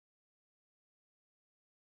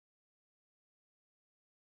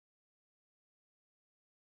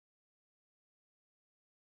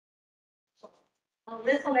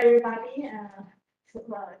Welcome everybody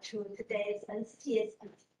to today's NCTS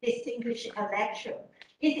distinguished lecture.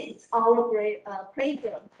 It is our great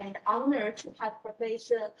pleasure and honor to have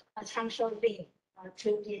Professor Chang to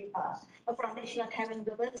give a foundational Taiwan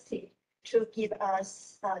University to give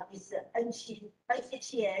us this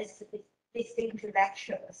NCTS distinguished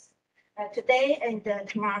lectures today and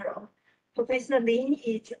tomorrow. Professor Lin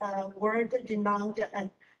is a world-renowned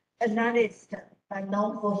analyst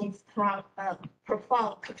known for his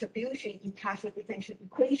profound contribution in partial differential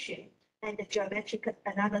equation and geometric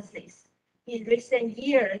analysis. In recent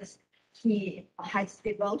years, he has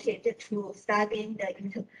devoted to studying the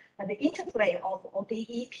interplay of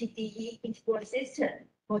ODE, PDE, integral system,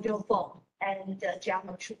 module form, and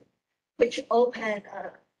geometry, which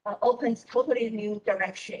opens totally new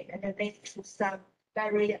direction and leads to some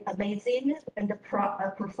very amazing and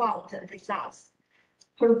profound results.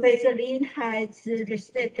 Professor Lin has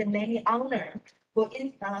received many honors. For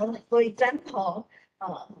example,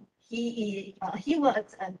 he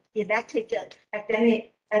was elected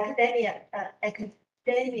academic of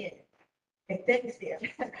Academia in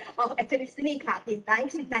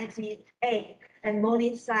 1998 and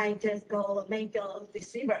Morningside Gold Medal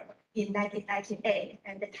receiver in 1998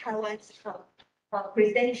 and the Taiwan's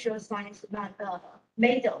Presidential Science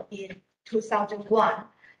Medal in 2001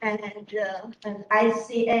 and an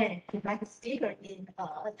ICN like speaker in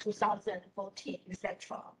 2014,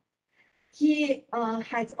 etc. He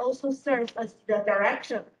has also served as the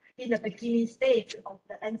director in the beginning stage of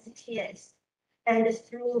the NCTS, and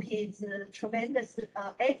through his tremendous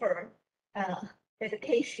effort,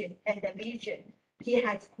 dedication, and vision, he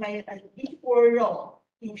has played an equal role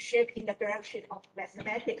in shaping the direction of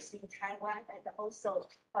mathematics in Taiwan and also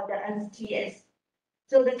the NCTS.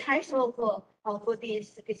 So the title for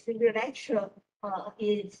this distinguished lecture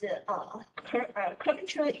is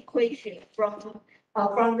Curvature equation from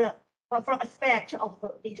aspect of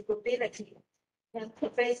integrability. And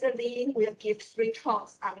Professor Lin will give 3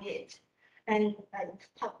 talks on it, and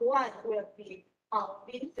part 1 will be on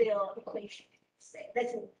field equation. So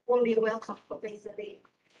let's warmly welcome Professor Lin.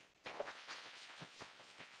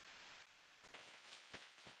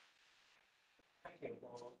 Thank you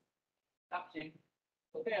for asking.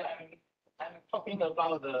 Today I'm talking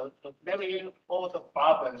about the very old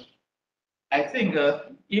problem. I think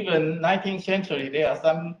even 19th century there are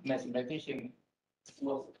some mathematicians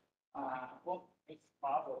was work this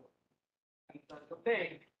problem. And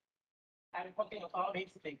today I'm talking about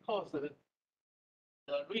it because the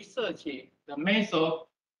research, the method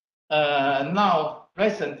now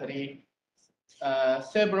recently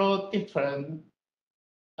several different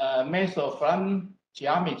methods from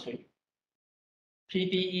geometry,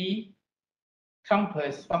 PDE,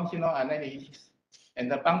 complex functional analysis, and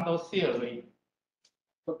the bundle theory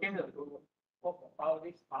together to talk about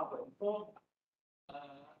this problem. So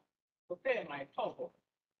today my talk,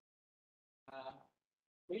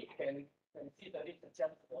 we can consider it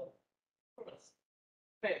just the first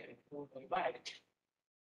step to divide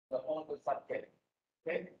the whole subject.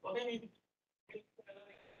 Okay, so let me take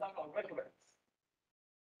some reference.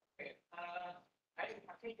 Okay, I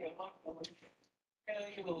particularly want to tell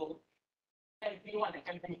you MP1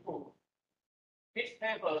 and MP2. This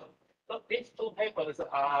paper, so these 2 papers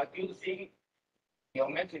are using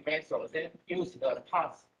geometric methods. They use the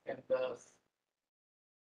task and the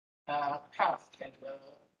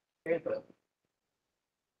paper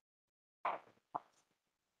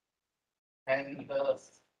and the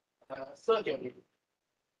surgery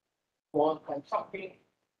for constructing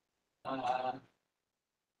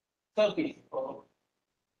circuits for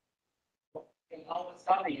in our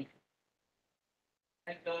study.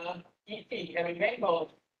 And ET and remember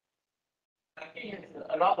is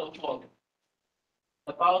a lot of work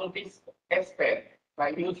about this aspect by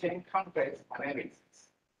using complex analysis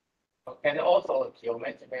and also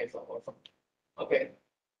geometric method also. Okay.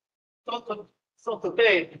 So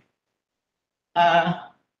today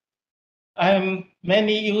I'm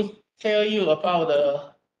mainly tell you about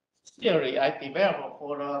the theory I developed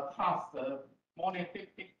for the past more than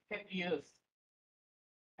 50 years.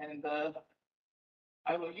 And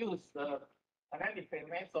I will use the analytical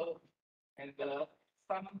method and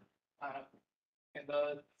some and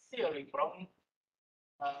the theory from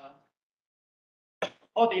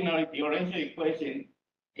ordinary differential equation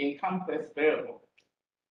in complex variable.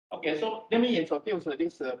 Okay, so let me introduce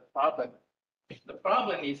this problem. The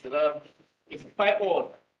problem is quite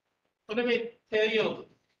old. So let me tell you,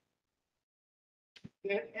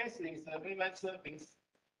 the S is a Riemann surface.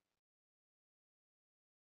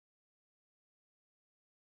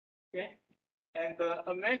 Okay, and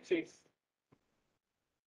a matrix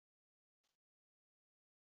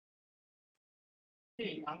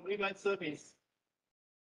T on Riemann surface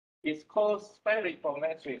is called spherical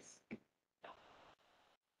matrix.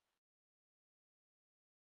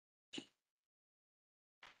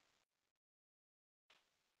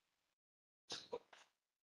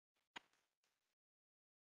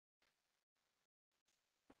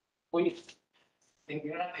 With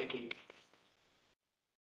singularity.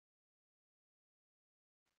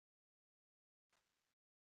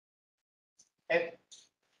 At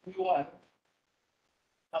Q1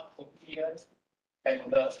 up to here and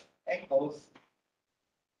the angles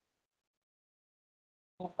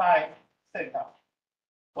 25 theta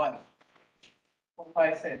 1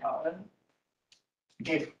 25 theta n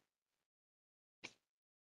if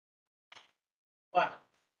 1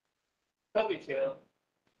 curvature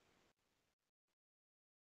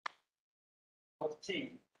of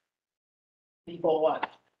G equal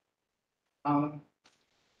 1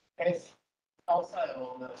 S outside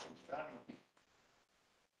of the singularity.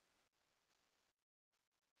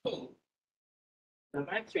 2. The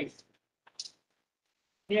matrix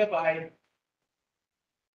nearby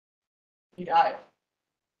Pi,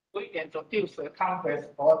 we introduce a complex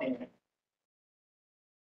coordinate.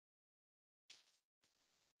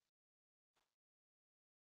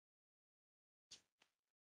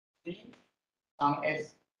 D on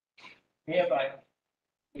S nearby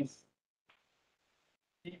is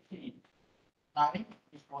dp I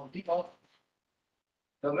equal 0.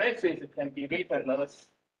 The matrix can be written as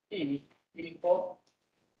E equal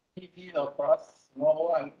T0 plus small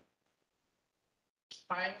 1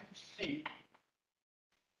 times C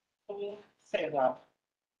 2 theta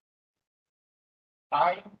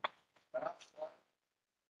I plus 1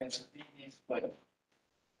 and dp squared.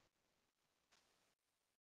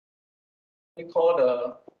 We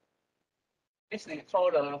call this is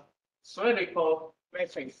called a spherical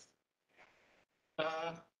matrix.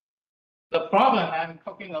 The problem I'm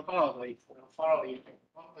talking about is the following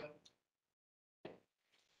problem.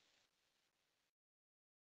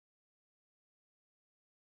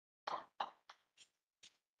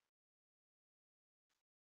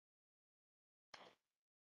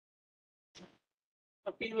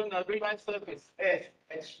 Given a Riemann surface H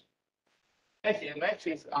is a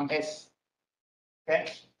matrix on S. Okay.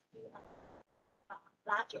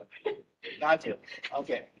 Larger. Larger.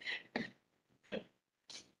 Okay.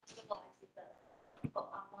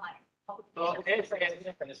 So S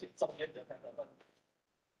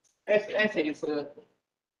is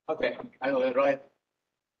okay. I will write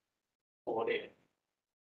for it.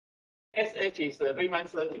 SH is the Riemann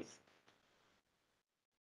surface.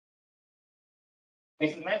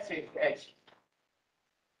 It's matrix H.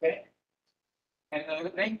 Okay.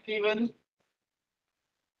 And then given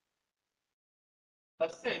the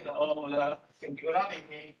set of the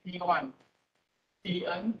singularity T1,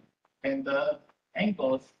 Tn, and the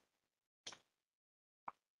angles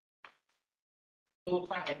 2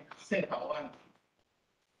 times theta 1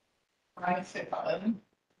 times theta n.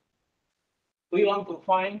 We want to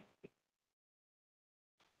find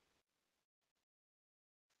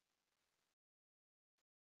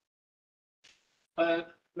a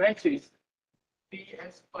matrix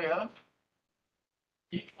Ds squared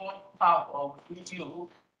equal half of Du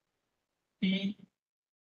T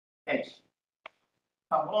H.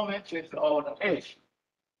 Some matrix of the H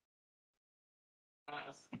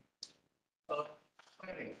as a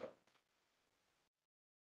spherical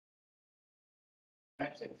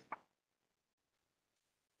matrix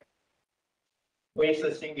with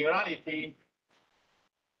a singularity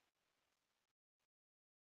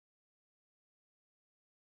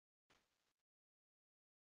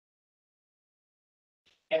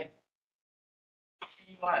at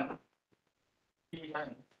T1,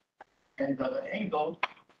 Tn, and the angle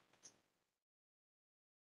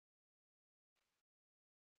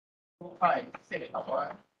 2 pi theta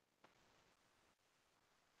 1.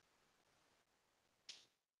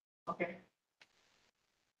 Okay.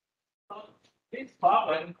 So this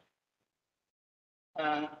problem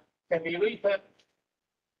can be written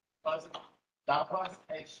as Laplace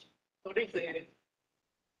H. So this is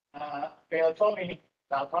Peltomi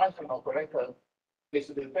Laplace operator with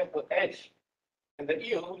respect to H, and the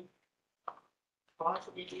U plus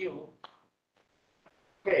EU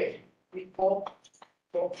K equal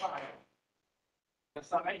 4 pi. The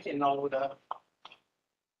summation of the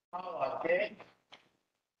power K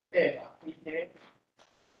theta Ek.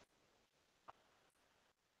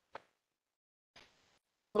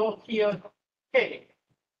 So here K,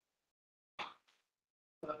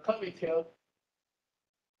 the curvature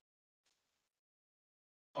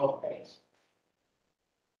of H,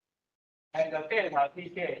 and the theta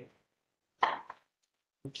Tk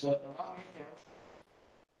is the parameter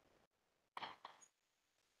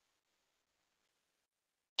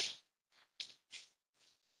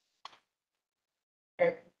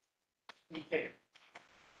EK.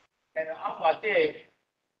 And alpha J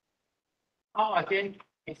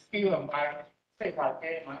is given by theta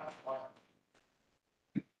J minus 1.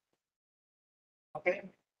 Okay.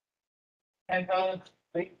 And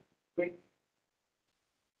we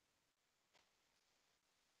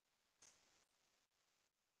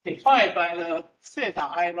defined by the theta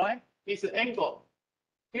I, right? Is the angle.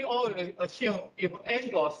 We always assume if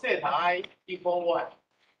angle theta I equal 1,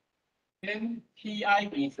 then Pi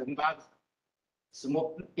is not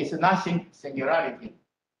small, is nothing singularity.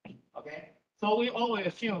 Okay. So we always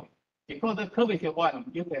assume because the curvature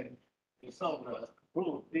 1, you can resolve the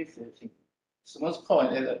proof this is smooth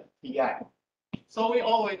point at Pi. So we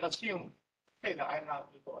always assume theta I not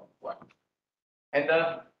equal 1. And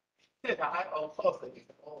theta I of course is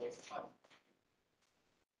always 1.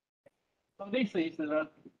 So this is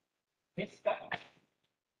this guy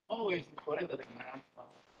always correct the minus 1.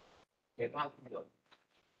 Okay, not zero.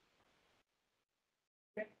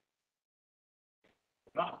 Okay.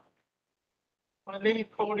 Now, let me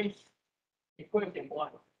call this equation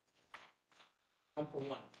 1. 1 to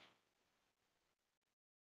 1.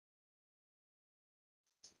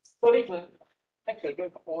 So this is actually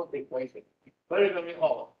good for the equation. Very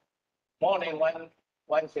old. More than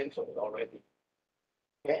one century already.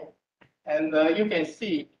 Okay. And you can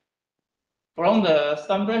see from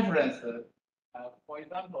some reference, for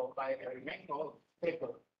example, by a Remenko paper,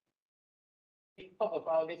 he talk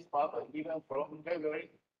about this problem even from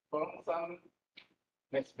some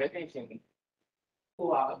mathematicians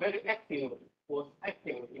who are very active, was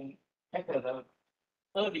active in the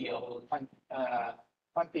earlier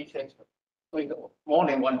 20th century, with more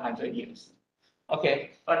than 100 years.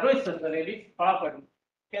 Okay, but recently this problem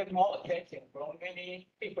get more attention from many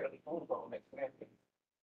different groups of mathematics.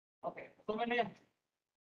 Okay, so let me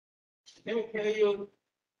tell you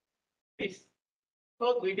this.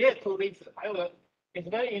 So related to this, however, it's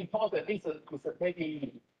very important. This is a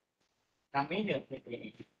PDE, nonlinear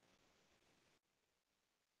PDE.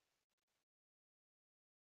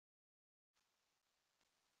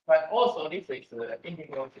 But also this is the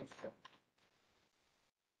integral system.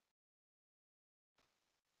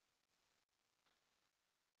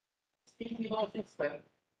 Integral system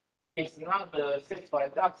is not the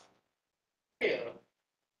satisfied ducks here.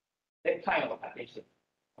 That kind of condition.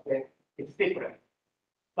 Okay, it's different.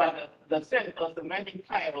 But the set of the many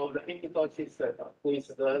kind of the integral system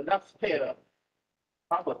with the Lux pair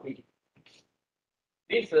property.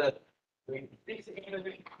 This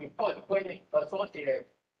important when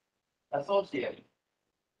associate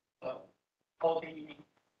all the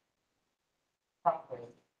complex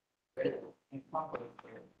in complex.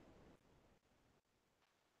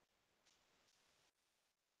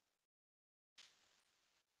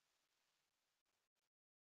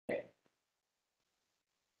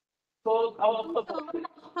 So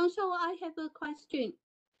Shou, I have a question.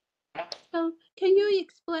 So can you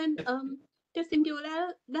explain the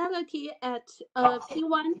singularity at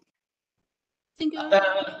P1?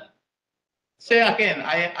 Singularity. Say again.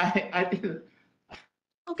 I didn't.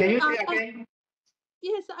 Okay, Can you say again?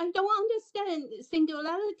 Yes, I don't understand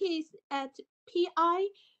singularities at Pi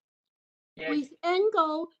with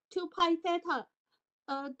angle 2 pi theta.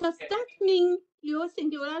 Does that mean your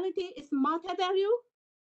singularity is multi-value?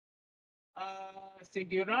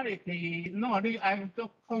 Singularity. No, I'm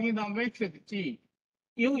talking about matrix G.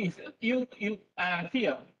 U is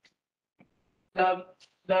here.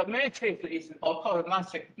 The matrix is of course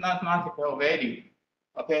not multiple value.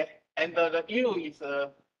 Okay, and the U is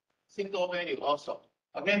a single value also.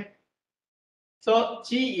 Okay, so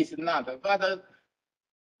G is not, but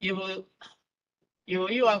if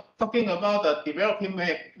you are talking about the developing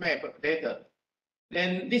map data,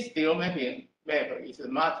 then this developing map is a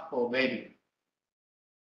multiple value.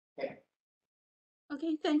 Okay.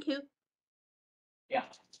 Okay, thank you. Yeah.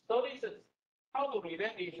 So this is how to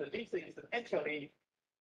relate this. This is actually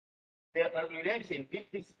the relation.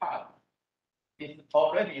 This part is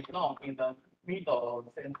already known in the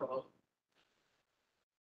middle central.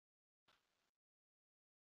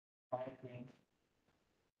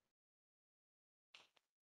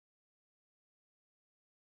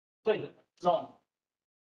 So it's known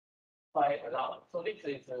by a lot. So this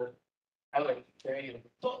is I will tell you.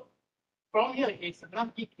 So from here, it's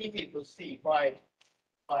not easy to see why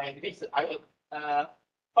this I will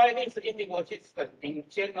why this integral system in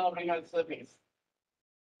general real surface.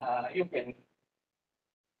 You can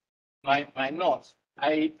my notes.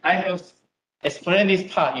 I have explained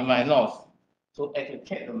this part in my notes to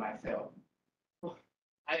educate myself.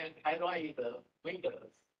 I write the figures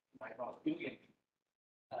in my notes. You can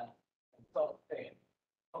so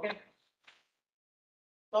okay.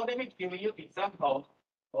 So let me give you example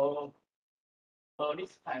of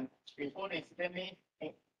this time. Before this, let me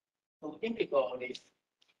to integral this.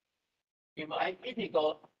 If I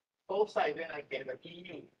integral both sides, then I get the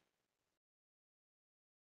EU.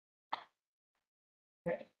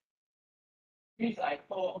 Okay. This I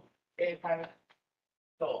call A prime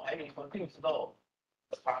law. I mean continuous law,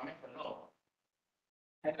 experimental law.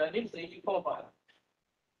 And this is equal by.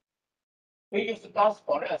 We use Gauss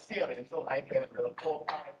Borel theorem, so I get the 4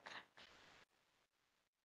 pi.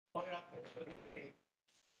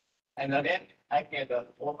 And then I get the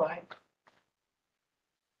 4 pi.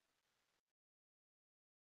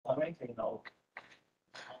 Amazing law.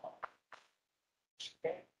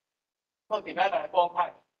 Okay. So divided by 4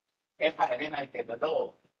 pi. A pi, then I get the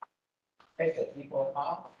law. X is equal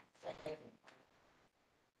half.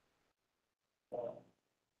 So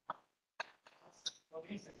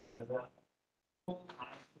this is the 2 times.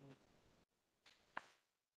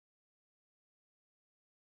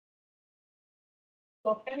 So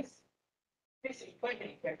hence, this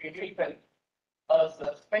equation can be written as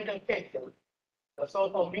a special case, the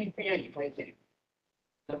so-called mean field equation.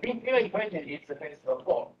 The mean field equation is the physical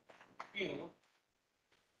form. U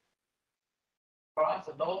plus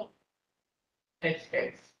low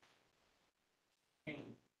hx U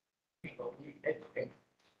equal to hx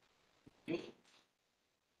U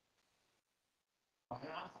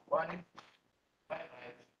minus 1 by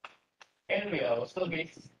area of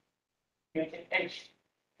surface using h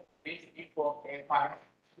is equal to pi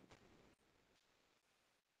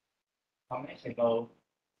conventional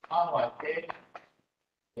r y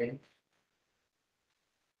j.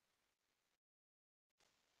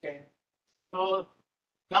 Okay. So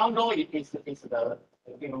now no is the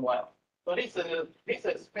given one. So this is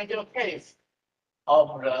a special case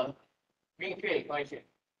of the mean field equation.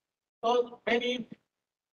 So maybe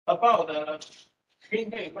about the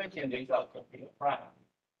mean field equation result can be applied.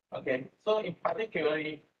 Okay. So in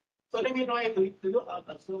particularly, so let me know if do you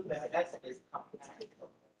assume that S is compact?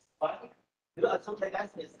 What? Do you assume that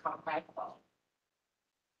S is compact?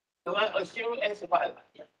 Do I assume S what?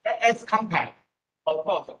 S compact? Of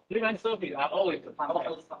course, Riemann surfaces are always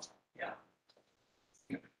compact. Yeah.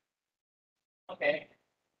 Okay.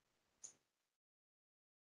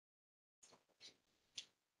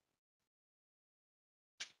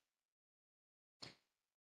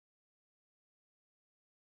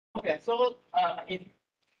 Okay, so in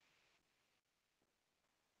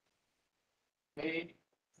we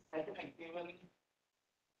have been given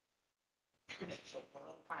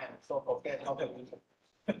time, so forget how to use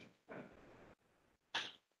it.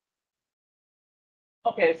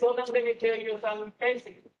 Okay, so now let me tell you some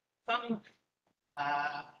basic, some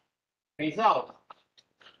results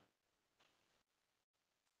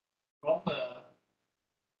from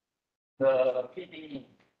the PDE.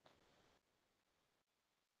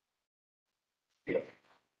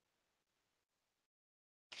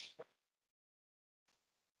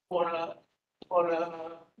 For the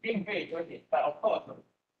being paid, but of course,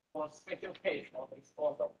 for special case of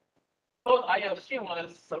exposure. So I assume a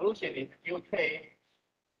solution is UK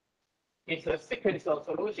is a sequential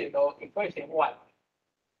solution of equation 1.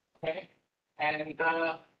 Okay, and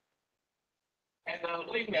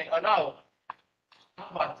we may allow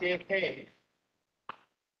alpha JK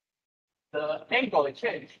the angle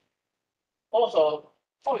change also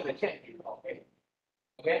always change. Okay.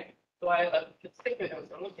 Okay. So I stick with the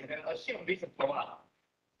solution and assume this is polar.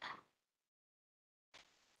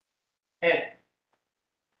 And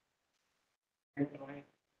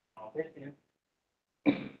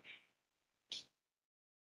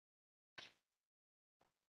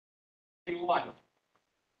Q1.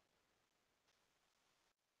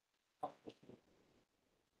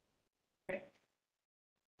 Okay.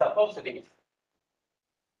 Supposedly,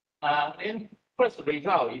 then first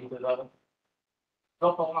result is the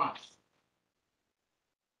local mass.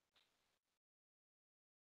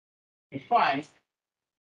 Defined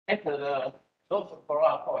at the local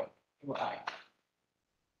polar point UI.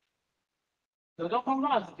 The local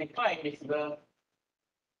mass defined is the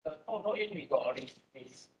total integral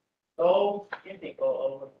is so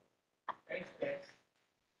integral of x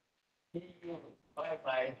du divided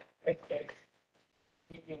by x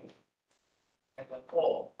du and the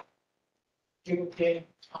 4 qk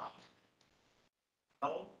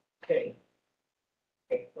okay.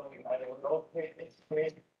 Okay, so I will locate this way,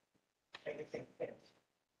 everything else.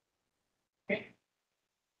 Okay,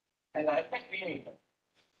 and I think we need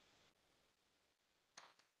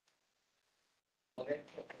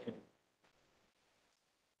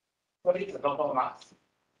what is the local mass?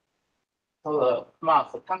 So the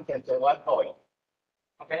mass contains 1 point.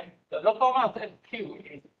 Okay, the local mass and Q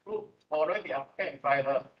is already obtained by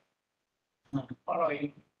the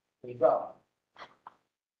following result.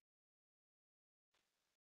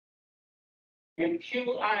 If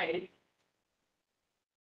Qi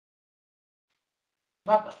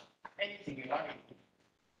not any singularity,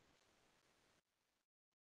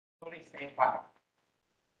 so it's a part.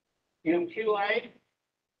 If Qi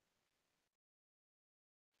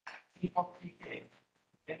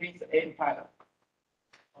that means n part.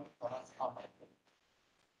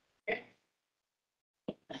 Okay.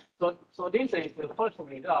 So this is the first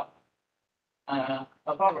result about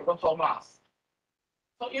the local mass.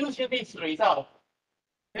 So using this result,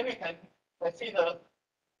 then we can consider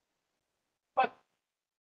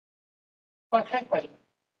what happened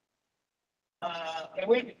if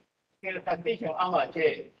we get a condition on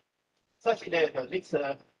J such that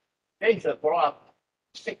there is a block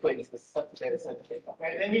sequence such that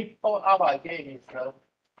okay, then we call our J is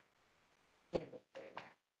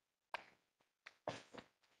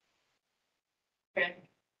okay.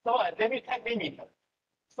 So let me take limit.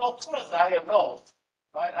 So first I have row,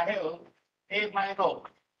 right? I have A minus row.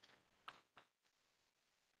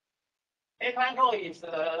 A minus row is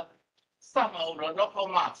the sum of the local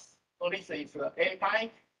mass. So this is A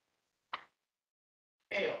pi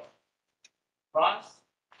L plus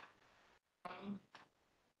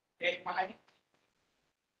A pi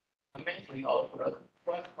dimension of the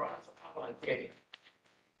 1 plus our J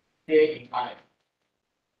in I.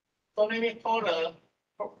 So let me call the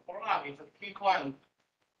program is P1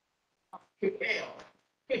 QL,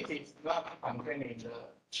 which is not containing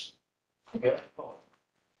the code.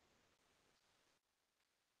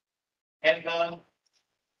 And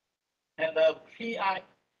the PI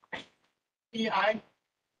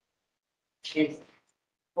is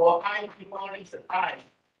for I equals I.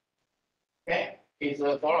 Okay, is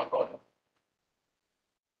a protocol.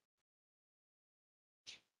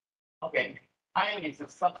 Okay, I is a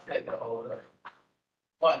subset of the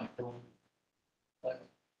 1, 2, 3.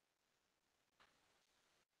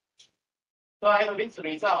 So I have this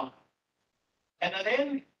result. And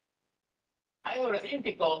then I will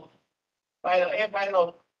integral by the A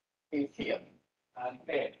final is here and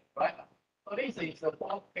there, right? So this is the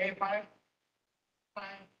 4 A pi.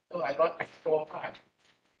 So I got 4 pi.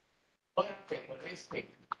 Characteristic.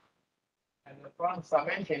 And the front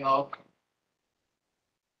summation of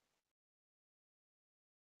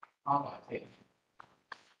how much?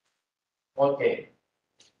 Okay.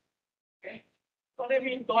 Okay. So let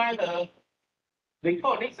me apply the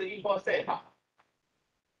recall this equal theta.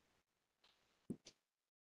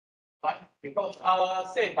 Right? Because our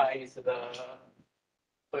theta is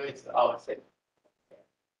so it's our theta.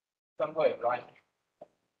 Somewhere, right?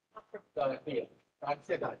 Here. Right?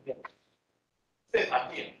 Theta here. Theta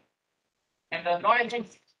here. And the noise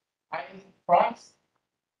is plus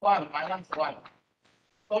 1 minus 1.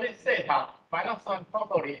 So this theta minus 1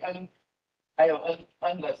 probably I will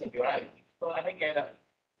earn the singularity. So I get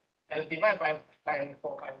and divide by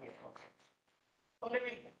 4 pi here. So let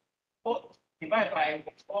me divide by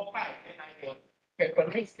 4 pi, and I will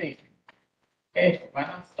characteristic H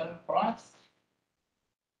minus 1 plus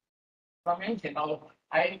summation of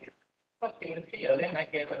I substitute here, then I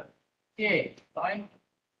get J, right?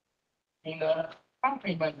 In the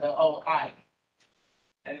complement of I,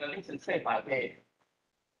 and this is theta J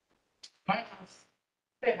minus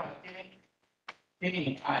theta J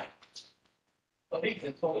in I. So this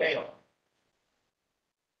is 2L.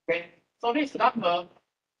 Okay, so this number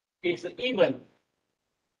is even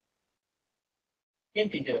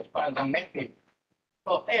integer but negative.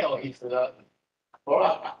 So L is the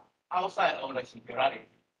product outside of the singularity.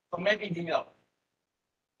 So maybe 0.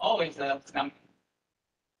 Always a number.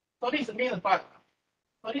 So this means what?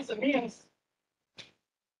 So this means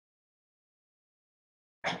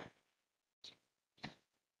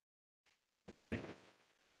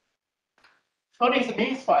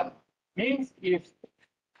what? Means if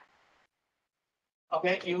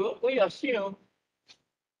okay, if we assume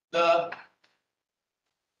the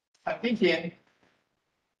condition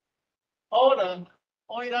all the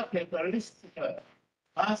Euler characteristic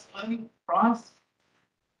plus 1 plus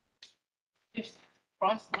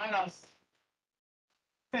plus minus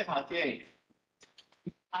theta J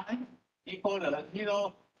I equal to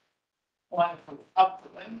 0, 1 to up to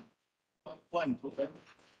n, 1 to n.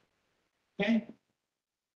 Okay,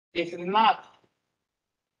 it's not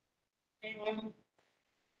even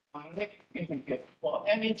significant for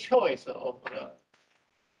any choice of the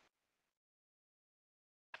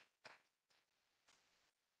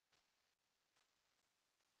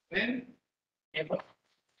then if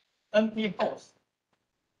NP holds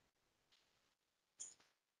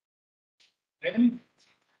then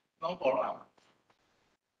no follow-up.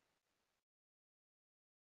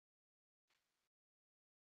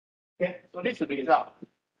 Okay, so this result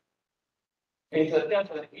is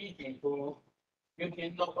just easy to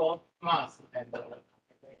using local mass and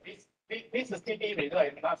this CD result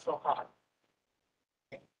is not so hard.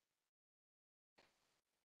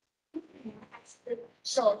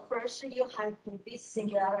 So first you have to this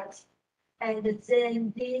singularity, and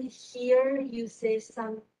then here you say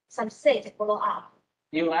some set follow up.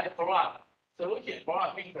 You like follow up. Solution follow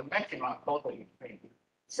up means the maximum total increase.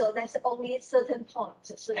 So that's only certain point.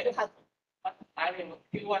 So you have. I mean,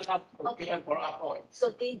 you want up to given follow up point. So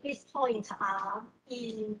these points are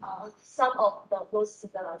in some of those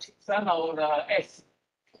singularities. Some of the S.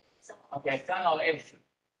 So, Okay, some of S.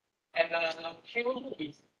 And Q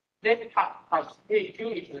is then has Q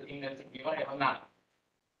is in the singularity or not.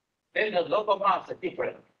 Then the local mass is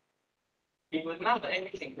different. If it's not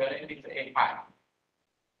any singularity, it's A pi.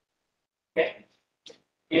 Okay.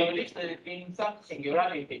 If this is in some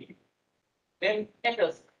singularity, then at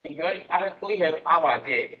the singularity we have our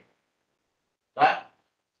J. Right?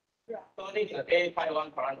 yeah. So this is A pi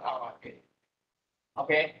 1 plus our J.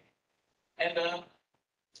 Okay. And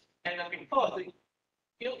because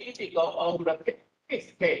you integral of the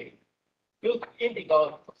fixed K, you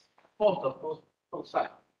integral both of those two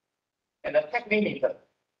sides. And the tech limiter.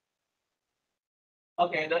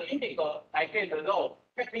 Okay, the integral I get the low,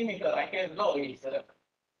 tech limiter I get low is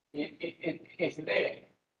there.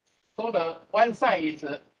 So the one side is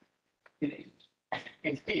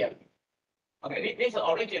here. Okay, this is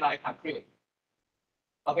original I compute.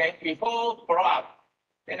 Okay, before follow up,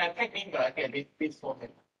 then I take limiter I get this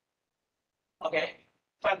formula. Okay,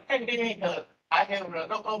 but tech limiter I have the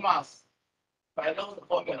local mass by those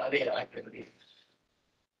formula there I can read.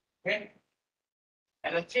 Okay,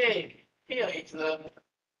 and the J here is the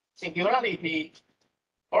singularity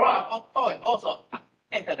follow up point also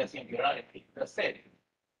enter the singularity, the set.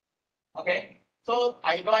 Okay, so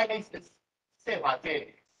I write this set by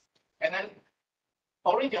J, and then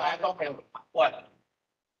originally I don't have 1.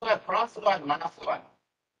 So I plus 1 minus 1.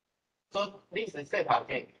 So this is set by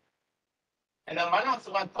J. And the minus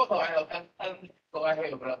 1 total I have n, so I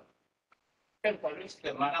have the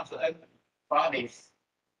characteristic minus n for this.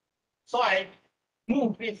 So I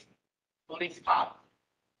move this to this part.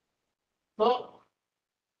 So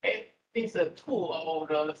this is 2 of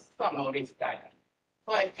the sum of this guy.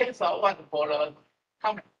 So I cancel 1 for the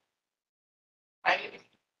I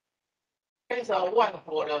cancel 1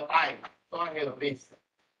 for the I. So I have this.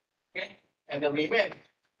 Okay, and the remain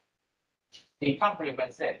the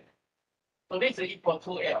complement set. So this is equal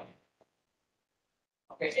to L.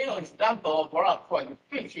 Okay, L is number of product point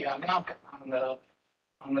which are not on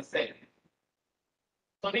the set.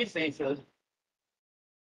 So this is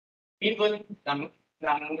even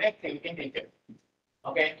non-negative integer.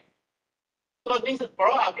 Okay. So this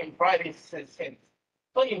product implies this sense.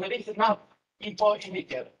 So if this is not equal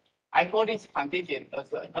integer, I call this contingent as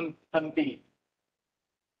NB.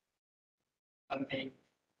 NB.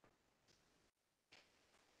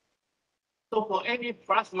 So for any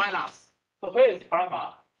plus minus, so here is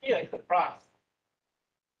plus, here is the plus,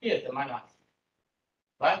 here is the minus,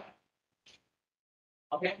 right?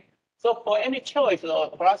 Okay. So for any choice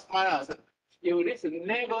of plus minus, if this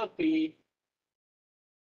never be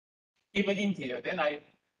even integer, then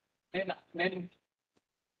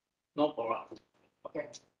no problem. Okay.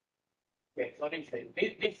 Okay. So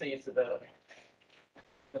this is the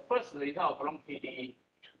first result from PDE.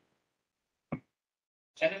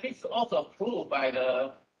 And this is also proved by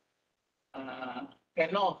the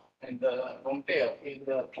Cannon and the Mondale in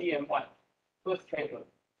the PM1 first paper.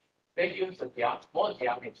 They use the more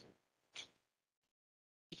geometry.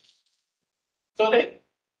 So that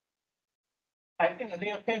I think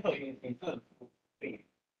their paper is good.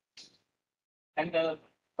 And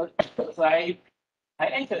so I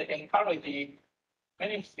actually encourage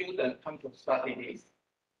many students come to study this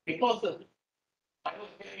because I will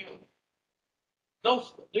tell you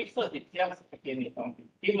those research is just beginning.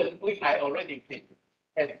 Even which I already did,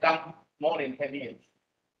 has done more than 10 years.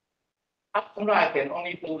 After I can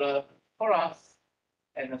only do the torus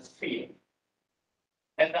and the sphere.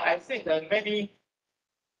 And I think that many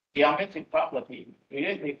geometric property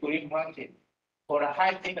related to green function for the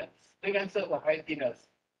high thickness, even so high thickness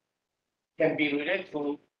can be related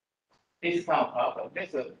to this kind of problem.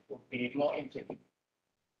 This would be more interesting.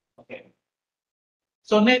 Okay.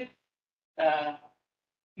 So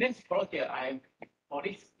next project for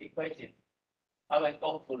this equation, I will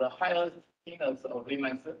go to the higher thickness of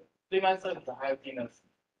Riemann circle. Riemann circle is the higher thickness.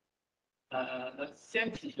 The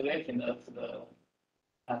same situation as the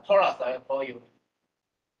torus I told you.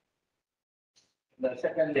 The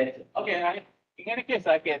second day. Okay, in any case,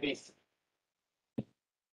 I get this.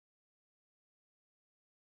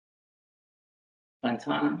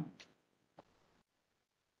 Time.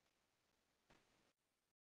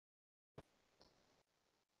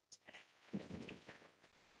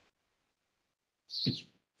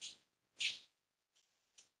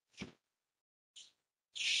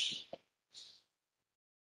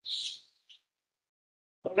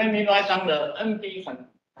 So let me write down the NB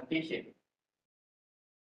condition.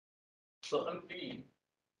 So NB.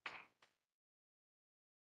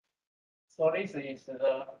 So this is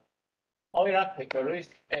the Euler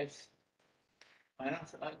characteristic S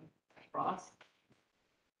minus N plus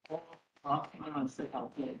 4 plus minus theta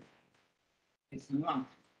T is not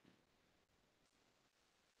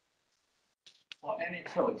for any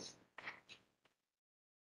choice.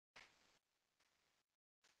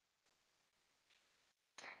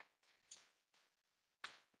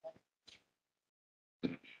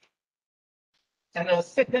 And the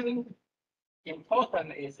second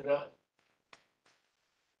important is the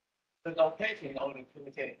location of the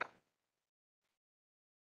QT.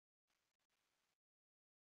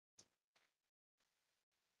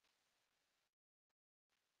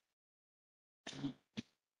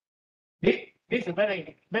 This is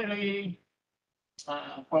very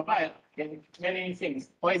provide in many things.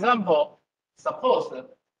 For example, suppose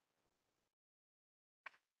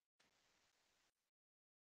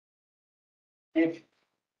if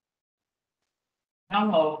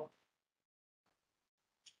none of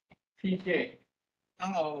Pj,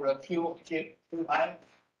 none of the Qi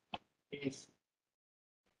is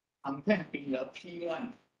contained in the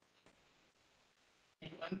P1,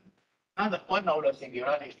 not one of the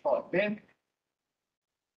singularity point, then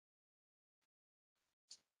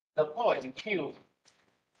the point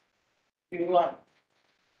Q1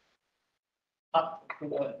 up to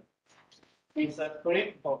the is a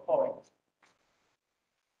critical point.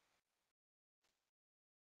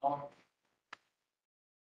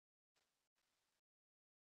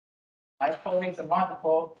 I call it the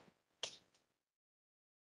multiple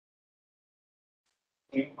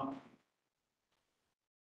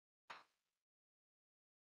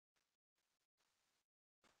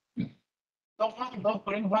so multiple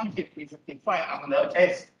green function is defined on the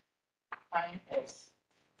S times S.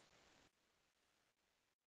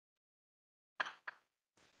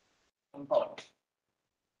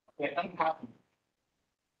 Okay, unhappy.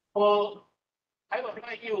 For I will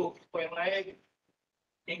write you when I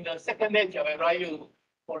in the second lecture I write you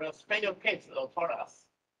for the special case of torus,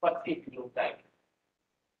 what it looks like.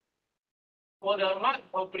 For the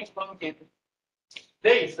multiple green function,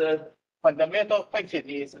 there is a fundamental question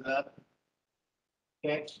is the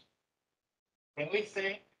okay. Can we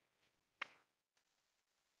say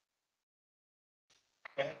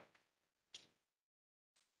okay,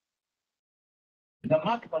 the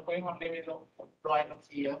multiple green function is right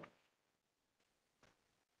here.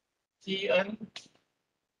 Gn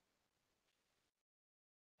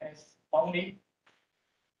is only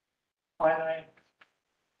finite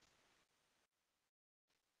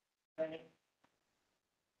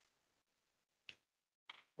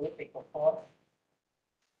critical point.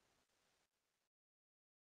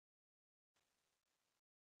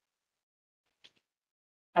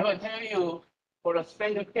 I will tell you for the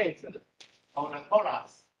special case of the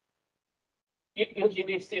torus,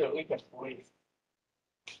 usually still we can breathe.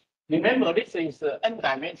 Remember, this is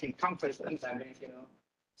n-dimensional compressed n-dimensional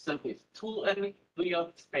surface, 2n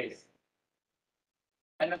real space.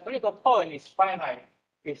 And the critical point is finite.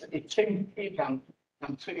 It's extremely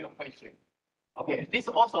non-trivial question. Okay, this is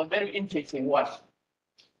also very interesting one.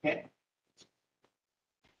 Okay.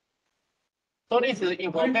 So this is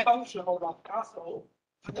important function of the castle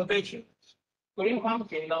perturbation. Green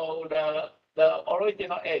function of the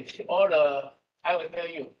original edge or the I will tell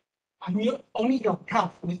you. I mean, only the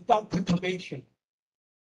path without perturbation.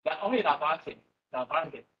 Only the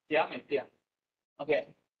function, yeah. Okay.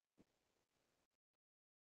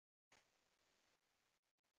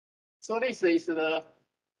 So this is the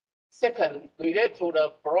second related to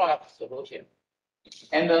the blow-up solution.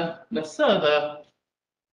 And the third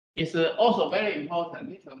is also very important.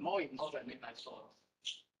 This is more important than I thought.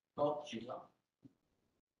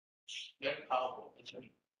 Very powerful,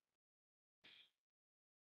 actually.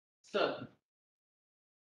 Third,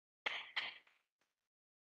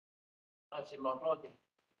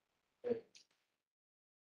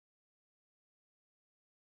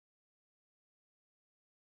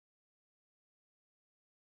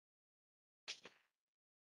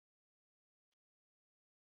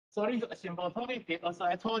 So this asymptotic, as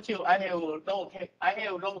I told you, I have low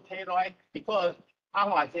K right because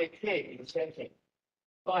alpha J K is changing.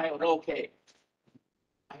 So I have low K.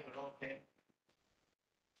 I have low K.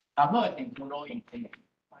 Converting to low in K.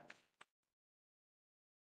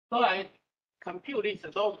 So I compute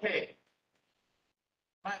this low K.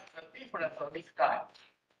 But the difference of this guy,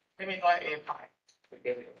 let me write A pi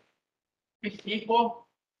together. Is equal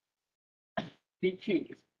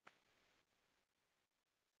dq.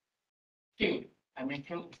 Q, I mean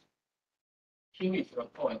Q. Q is the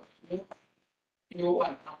point.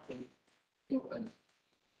 Q1 up to Q1.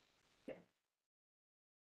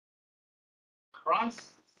 Cross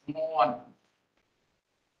small one.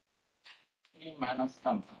 E minus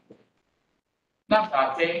some.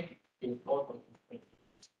 Lambda J is equal to 3.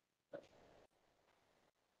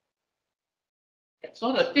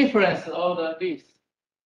 So the difference of this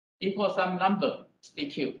equals some number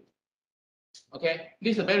dq. Okay,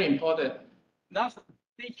 this is very important. That's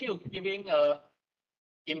dq giving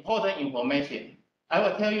important information. I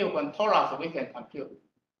will tell you when torus we can compute.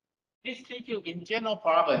 This dq in general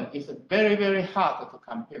problem is very, very hard to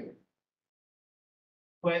compute.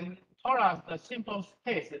 When torus, the simple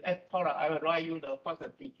case at torus, I will write you what the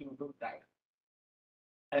dq looks like.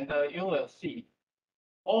 And you will see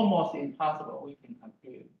almost impossible we can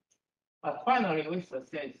compute. But finally we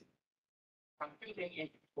success computing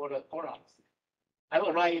it for the torus. I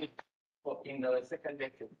will write it in the second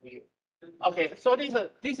lecture for you. Okay, so this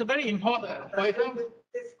is very important. For example,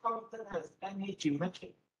 This constant has any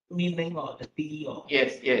geometric meaning or the D or?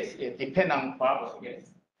 yes, it depends on problem.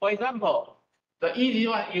 Yes. For example, the easy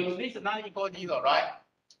one, if this is not equal to 0, right?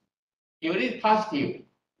 If this is positive,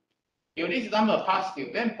 if this number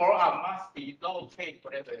positive, then for R must be low K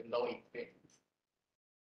forever and low in K.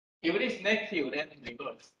 If it is negative, then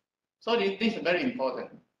reverse. So this is very important.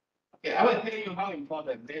 Okay, I will tell you how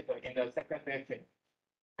important later in the second lecture.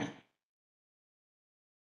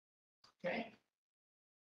 Okay.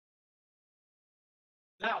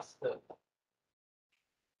 Last,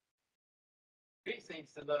 this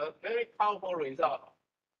is the very powerful result.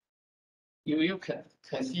 You can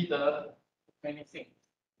consider many things.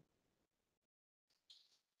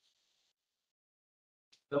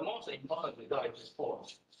 The most important result is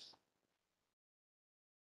force.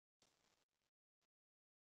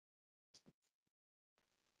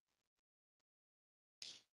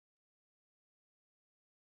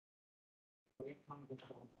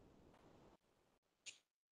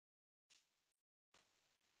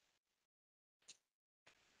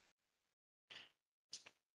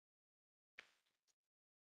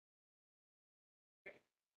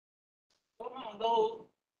 So now,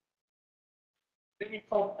 let me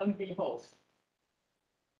call NB host.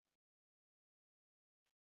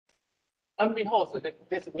 NB host,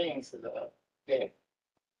 this means the game.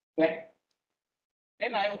 Okay.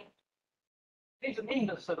 And this means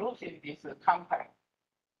the solution is compact.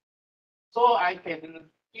 So I can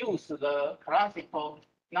use the classical,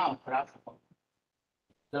 non-classical,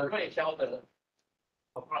 the ratio the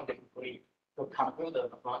quadratic degree to compute the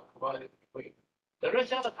quadratic degree. The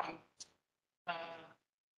ratio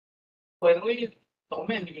when we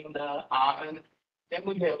domain in the Rn, then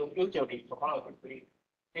we have usually quadratic degree.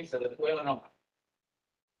 This is well known.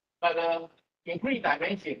 But in 3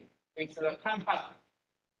 dimensions, it's the compact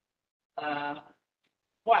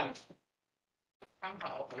one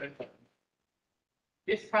compact operator.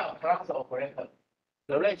 This kind of class operator,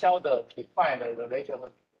 the ratio define the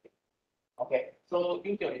ratio. Okay, so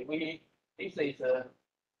usually this is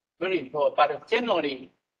very important, but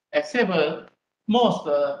generally, except most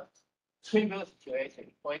trivial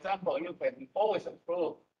situation. For example, you can always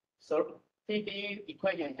prove so PD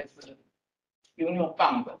equation has union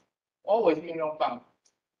bound, always union bound.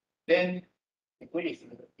 Then degree is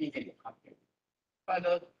easy to compute. But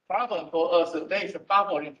the problem for us, there is a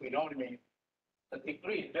bubbling phenomenon. The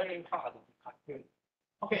degree is very hard to compute.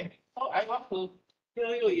 Okay, so I want to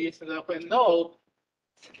tell you is that when no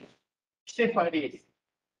shape like this.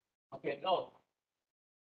 Okay, no.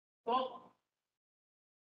 So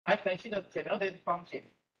I consider generated function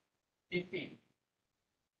DC.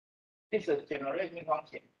 This is a generating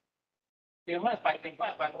function. Divided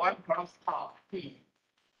by 1 plus tau T.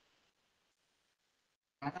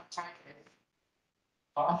 Minus pi S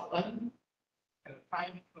cos N and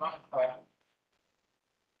pi plus pi.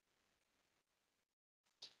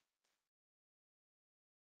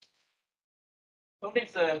 So this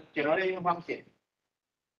is a generating function.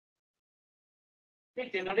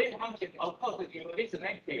 This generating function, of course, if this is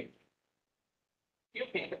negative, you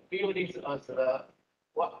can view this as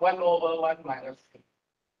 1/1 minus T.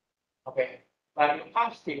 Okay, but if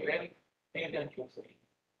positive, then you can choose it.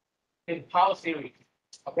 in power series.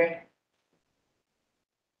 Okay.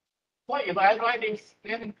 So if I write this,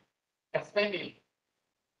 then extend it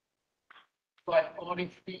by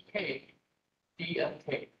only dk, d and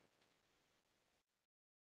k.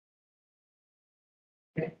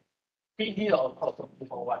 Okay. d0 of course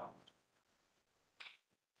before 1.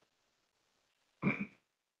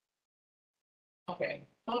 Okay.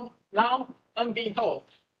 So now NB whole.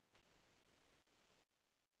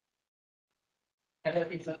 And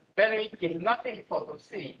it's nothing equal to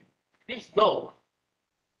C. This law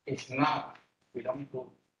is not belong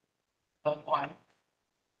to N1.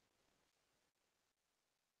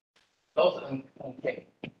 Those N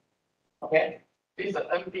okay. This is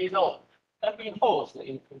NB law. NB host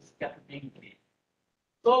is definitely.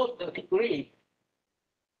 So the degree,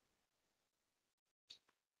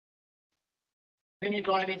 let me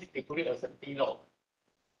draw this degree as a D law.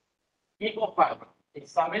 Equal 5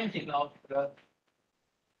 is summation of the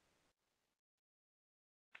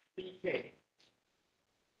dk,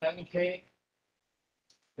 nk,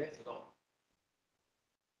 let's go.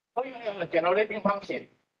 So you have a generating function.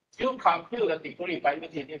 You compute the degree by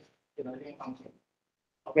using this generating function.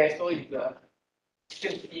 Okay, so it's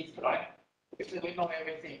just easy, right? Because we know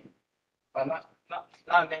everything, but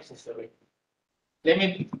not necessary. Let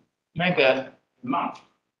me make a mark.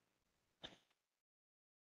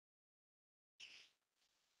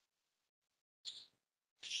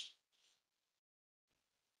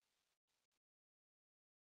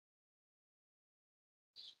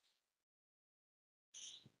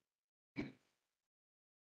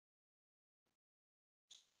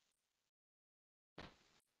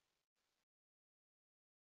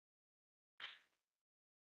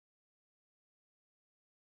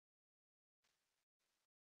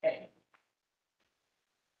 Okay.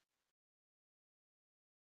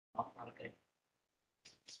 Okay.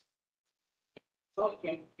 So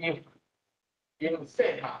if you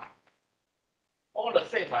say all the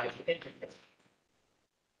theta is integer.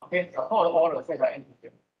 Okay, suppose all the theta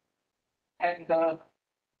integer. And the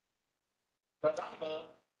number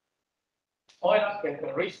Euler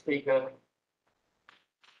characteristic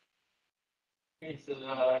is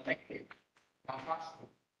negative, not positive.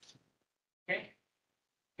 Okay,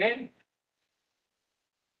 then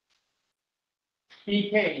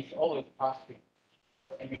dk is always positive.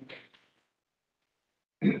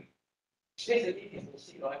 This is easy to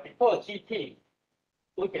see, right? Before gt,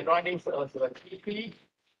 we can write this as a gp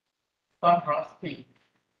 1 plus p.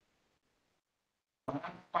 And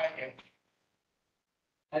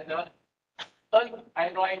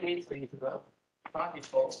I write this is the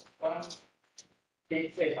particle 1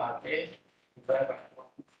 d theta j divided by 1.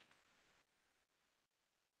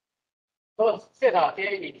 So theta j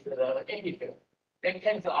is the integer. Then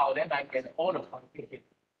cancel out, then I get all the quantity.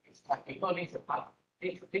 It's like because this is part,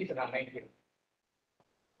 this is not negative.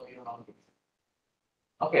 So you know this.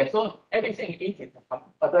 Okay, so everything is integer,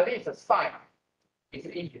 but there is a sign. It's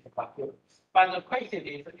integer compute. But the question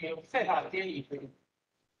is, if theta j is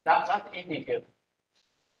not integer,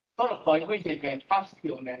 so the coefficient can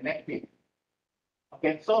positive and negative.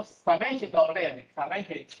 Okay, so summation of them,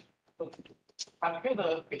 summation to compute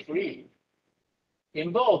the degree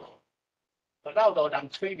involve a lot of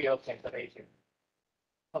non-trivial calculation.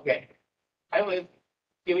 Okay, I will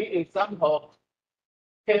give you example,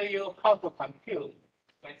 tell you how to compute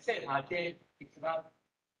when theta j is not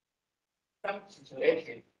some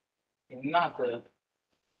situation is not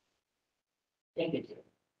integer.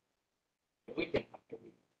 We can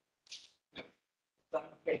compute some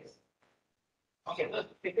case. Okay, the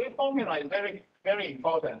degree formula is very, very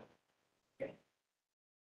important. Okay.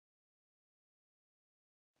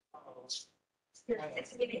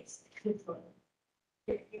 6 minutes，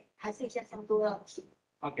还剩下差不多要题。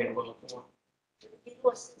OK， 如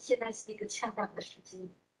果是现在是一个恰当的时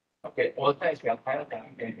机。OK， 我再想还要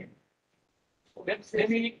讲一点点。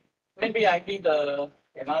Maybe I need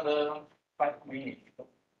another 5 minutes.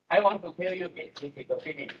 I want to tell you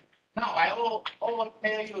integrability. Now I will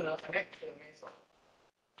tell you the selection method.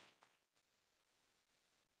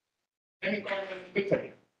 Let me go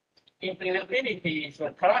quickly. Integrability is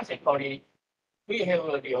classically we have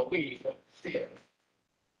a Liu theory.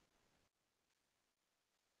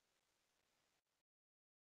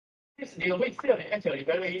 This Liu theory actually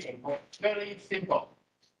very simple.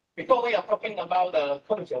 Because we are talking about the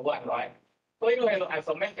curvature one, right? So you have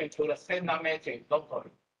isometric to the standard metric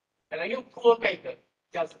locally. And then you pull back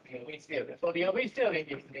just Liu theory. So Liu theory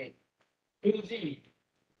is the UG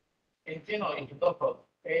in general is local.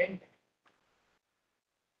 And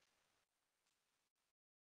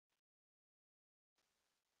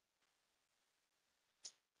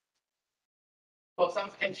for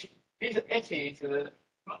some this H is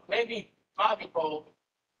maybe multiple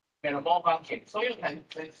minimal function. So you can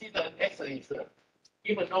consider X is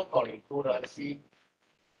even locally to the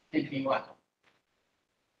CP1.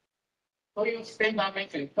 So you standard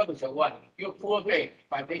matrix curvature 1, you pull back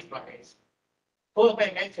by this matrix. Pull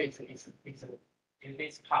back matrix is in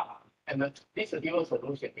this part. And this is your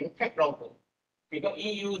solution. You take local because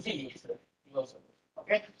EUG is your solution.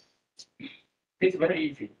 Okay? It's very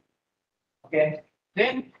easy. Okay?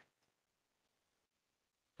 Then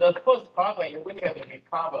the first problem you will have to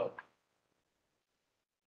recover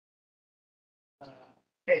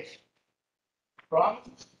H from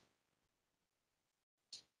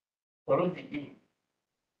solution E.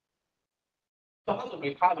 So how to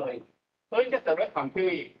recover it? So you just direct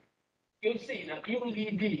compute it. You see the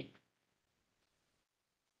UDD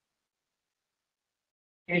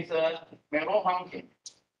is a minimal function,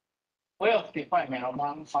 well-defined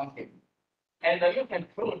minimal function. And you can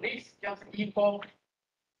prove this just equal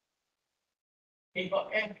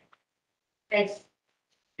X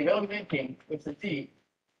developing with G.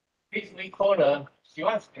 This we call the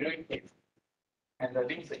Schwarz derivative. And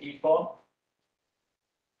this is equal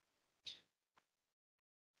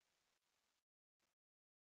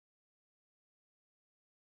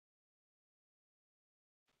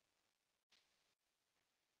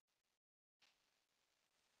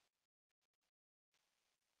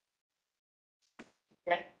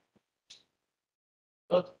okay.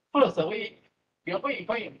 So first your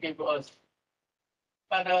equation give us,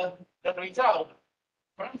 but the result,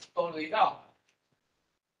 principal result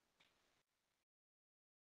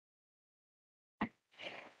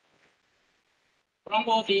from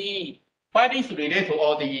ODE. Why this related to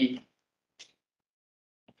ODE?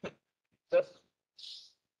 The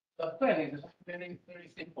plan is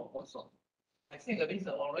very simple also. I think this is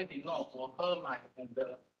already known for Herman and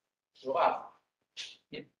Shou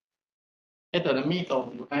at the middle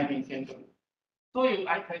of the 19th century. So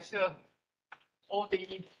I consider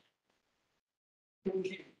ODE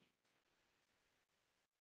 2G.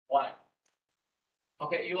 Why?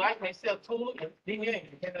 Okay, I consider two linear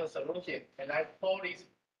independent solutions, and I call this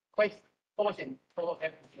quotient for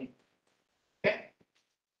everything. Okay.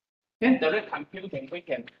 Then direct computing, we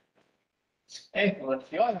can add the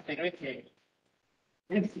Schwarz derivative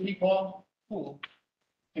is equal to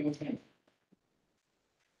QT.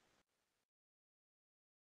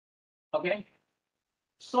 Okay.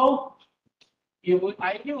 So if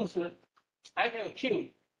I have Q from here I have Q.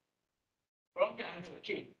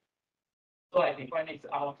 So I define this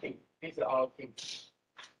our Q. This is our Q.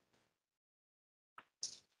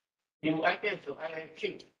 If I get to I have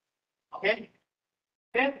Q. Okay.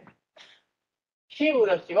 Then Q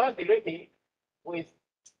the Schwarz derivative with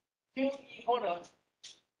Q equal to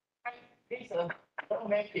this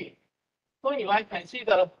automatic. So if I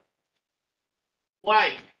consider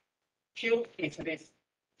Y, Q is this.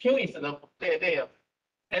 Q is the there.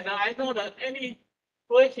 And I know that any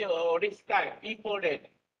ratio of this guy equal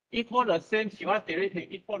the same Schwarz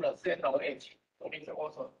derivative equal the same of H. So this is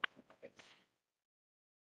also.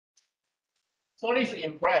 So this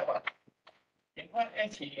implies what? Implies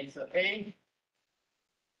H is A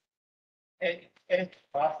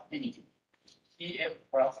plus D, CF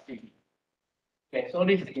plus D. Okay, so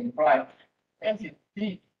this implies H is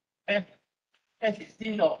D, H is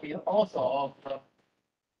zero is also of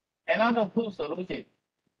another two solutions.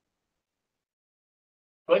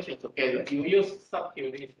 Version together. You use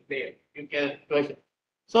substitute there, you get version.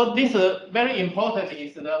 So this very important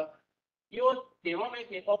is the you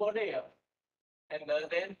denominator over there, and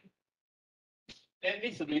then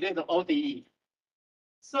this related to ODE.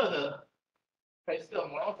 So the question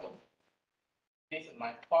model. This is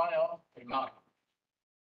my final remark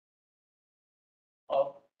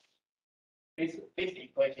of this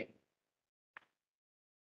equation.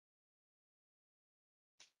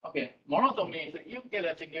 Okay, monotony is you get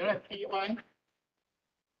a singular P1,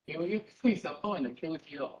 you fix a point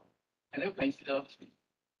Q0, and you consider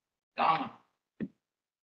gamma.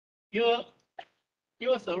 Your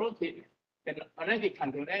solution and analytic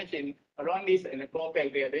calculation around this and go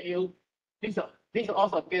back there. Then you this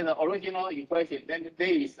also get the original equation. Then there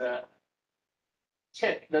is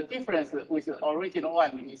check the difference with the original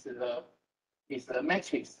one is the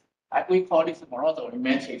matrix. We call this monotony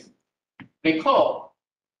matrix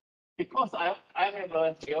because I have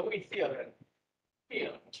a geometry theorem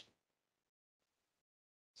here.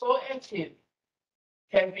 So H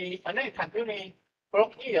can be analytic calculation from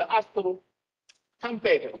here up to come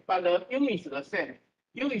back, but the U is the same.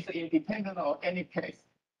 U is independent of any case.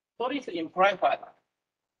 So this implies what?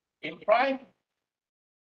 Implies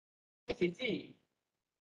HG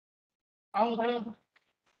outer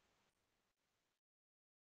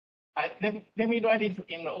let me write it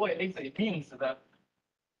in a way. This means the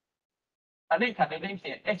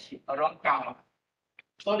recalculation H around gamma.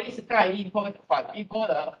 So this guy equal what? Equal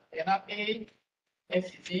the A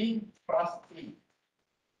HC plus D.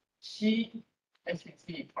 C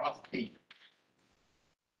HC plus D.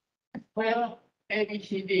 Where A, B,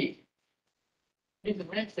 C, D. This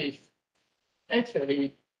matrix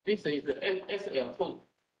actually this is SL2.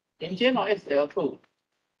 In general, SL2.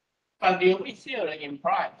 But the Liouville theorem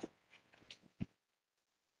implies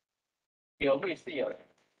Liouville theorem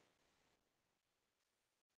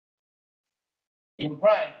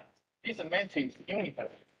implies this matrix unitary.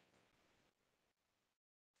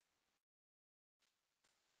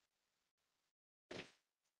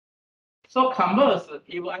 So converse,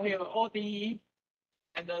 if I have ODE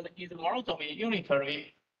and is monotony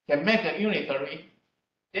unitary, can make a unitary,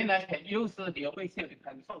 then I can use the Liouville theorem to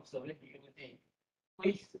control solution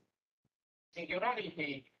with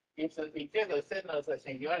singularity is exactly the same as a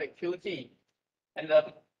singularity QG, and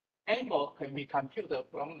the angle can be computed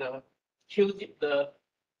from the QG, the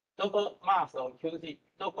double mass of QG,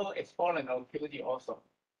 double exponent of QG also.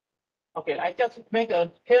 Okay, I just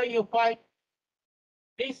tell you why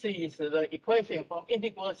this is the equation from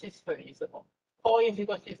integral system is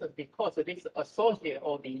co-integral system because this associate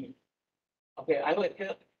ODE. Okay, I will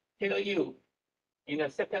tell you in a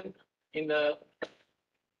second in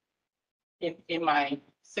my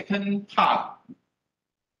second part.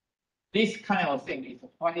 This kind of thing is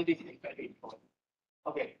why this is very important.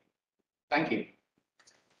 Okay, thank you.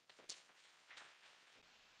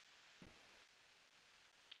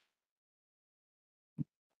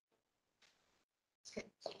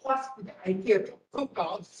 What's the idea to cook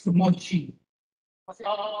out small g?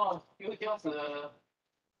 Oh, you just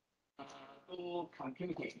do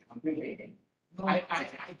computing. No, I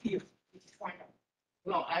idea. It's fine.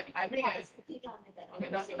 No, I think okay,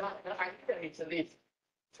 the idea is this.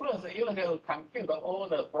 First, you have to compute all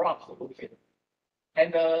the block solution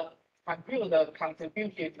and compute the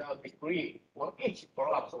contribution degree for each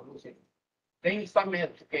block solution. Then you sum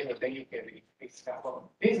it together, then you get this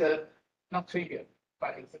example. This is not trivial,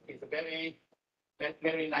 but it's a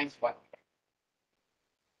very nice one.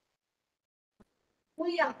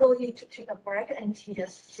 We are going to take a break until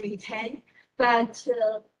 3:10, but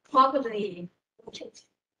probably we can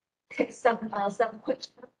take some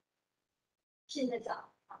questions. 现在找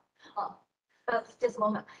just a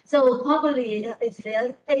moment. So probably is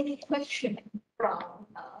there any question from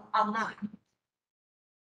online?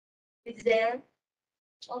 Is there?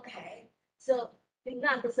 Okay. So in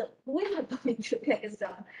that case, we are going to take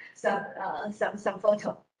some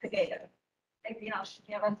photo together. Thank you, 老师，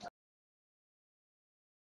你要不要？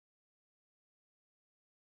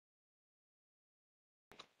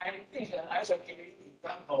 I think I will give you an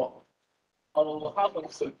example of how to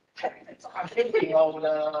computing of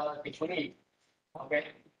the degree. Okay.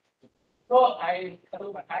 So I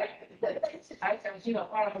consider the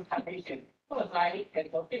following condition. First, I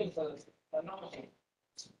introduce the notion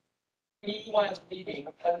D1 leading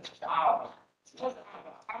N R. First,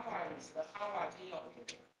 alpha is the alpha zero.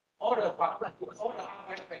 All the alpha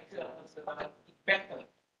vector is the vector.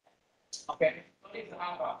 Okay. So this is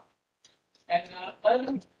alpha. And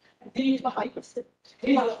N D 不好意思，这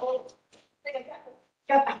个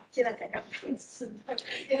要打，现在才刚开始，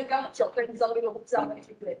因为刚好9分钟，因为我不知道对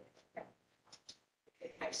不对。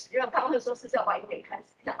开始，因为他们会说是叫晚一点开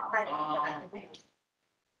始，比较好带。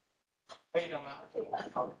可以了吗？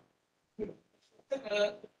好的。这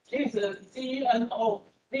个例子 GNO，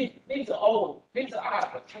 例子 O， 例子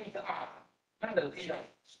R， 例子 R， 那个例子，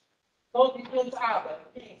都例子 R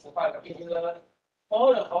的例子化的例子。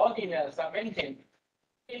All the coordinates are mentioned.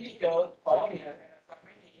 Integral coordinates are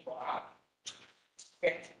mentioned equal R.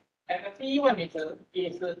 Okay, and the D1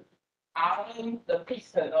 is Rn the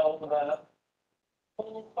distance of the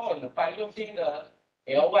whole point by using the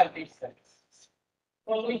L1 distance.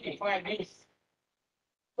 So we define this.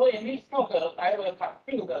 So in this talk, I will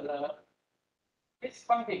compute this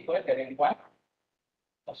function greater than 1.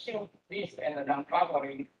 Assume this and the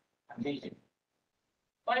non-boundary condition.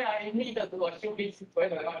 Why I need to assume this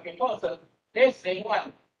greater than 1? Because less than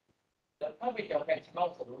 1, the curvature has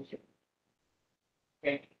no solution.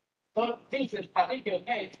 Okay, so this is particular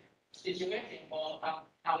case situation for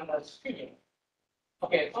on the sphere.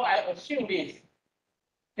 Okay, so I assume this.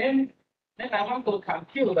 Then I want to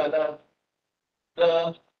compute the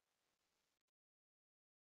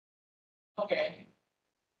okay.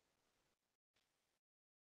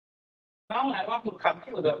 Now I want to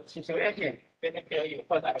compute the situation. Let me tell you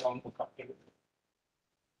what I want to compute.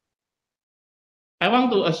 I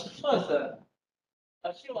want to first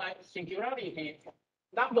assume singularity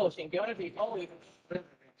number singularity always greater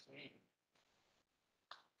than 3.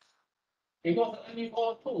 Because n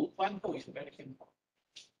equal 2, 1, 2 is very simple.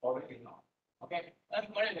 Already know. Okay, n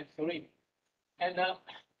greater than 3. And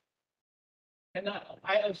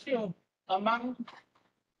I assume among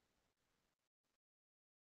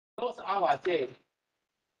those alpha j,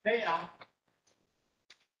 they are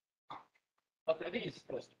at least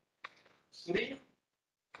 3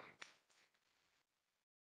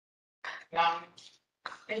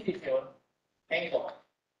 non-integer angle.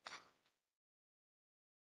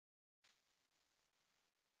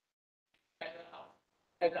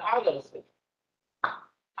 And others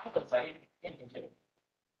are integer.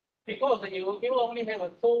 Because you only have a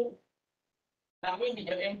 2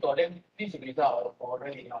 non-integer angle, then this result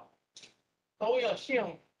already know. So we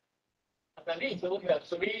assume at least we have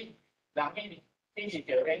 3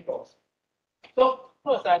 non-integer angles. So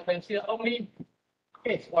first I consider only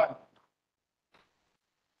case 1.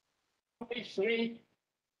 Only 3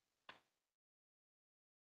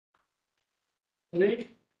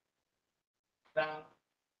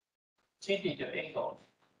 non-integer angles.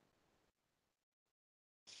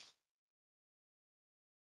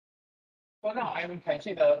 So now I will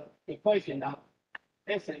consider equation now.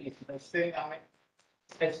 S is the same as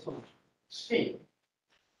S2 C.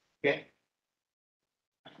 Okay.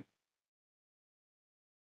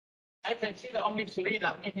 I consider only 3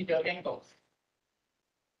 non-integer angles.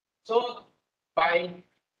 So by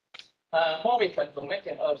Morris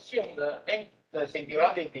transformation, assume the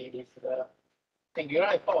singularity is the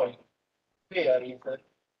singularity point. There is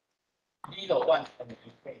 0, 1, and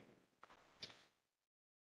 3.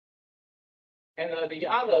 And the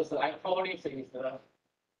others I call this is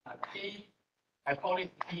T. I call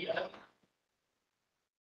it Tn.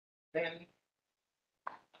 Then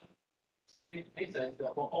this is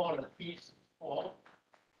for all the T's for.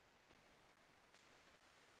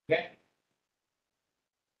 Okay.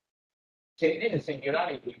 Take this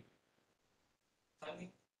singularity.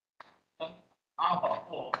 Alpha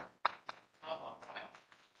 4, alpha 5.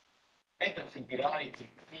 And the singularity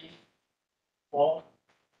T 4.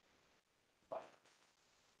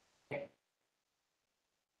 Okay.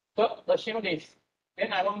 So assume this.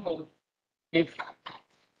 Then I want to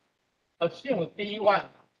assume D1,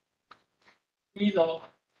 0,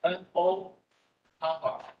 and O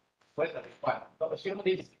alpha greater than 1. So assume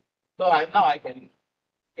this. So now I can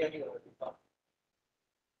tell you the result.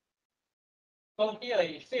 So here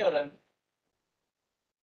is theorem.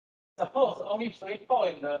 Suppose only 3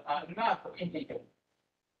 points are not integer.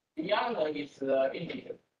 The other is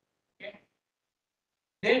integer. Okay.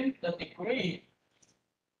 Then the degree,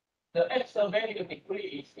 the extra value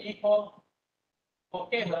degree is equal.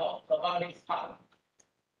 Forget about this part.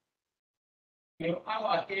 If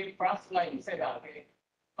alpha j plus 1 is alpha j,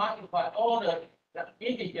 multiply all the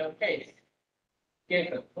integer case,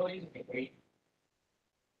 get the police degree.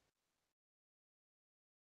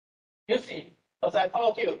 You see, as I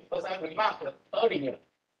told you, as I remarked earlier,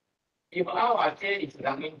 if alpha j is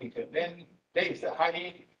non-integer, then there is a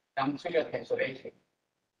highly non-trivial cancellation.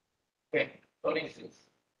 Okay, so this is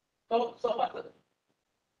so what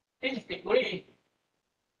this degree.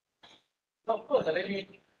 So first, let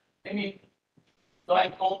me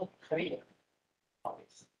write more clear on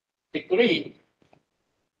this degree.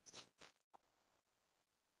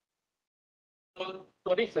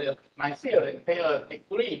 So this is my theorem. Here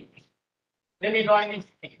degree. Let me write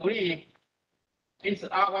this degree. This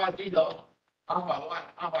alpha 0, alpha 1,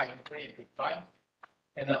 alpha infinity, right?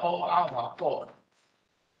 And all alpha 4,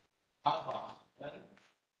 alpha.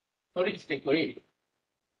 So this degree.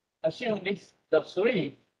 Assume this the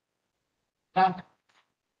 3 not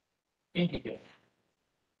integer.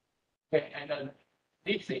 Okay, and then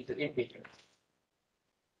this is the integer.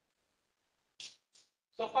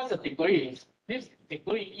 So what's the degree? This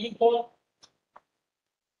degree equal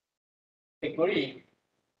degree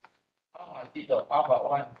alpha 0, alpha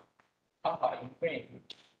 1, alpha infinity.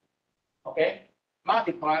 Okay,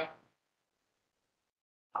 multiply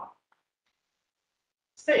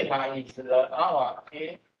sigma is the alpha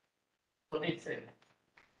a. So this is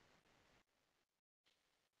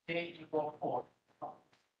a equal 4.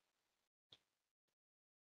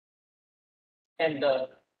 And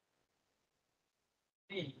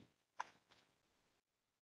D.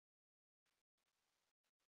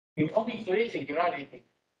 You only 3 singularity,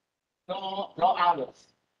 no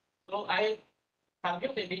others. So I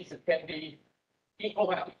computed this can be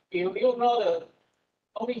equal. You know the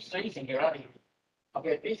only 3 singularity.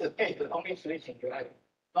 Okay, this is case only 3 singularity,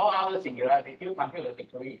 no other singularity. You compute the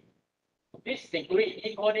degree. This degree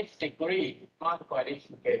equal this degree multiply this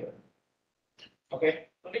together. Okay,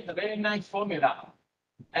 so this is a very nice formula.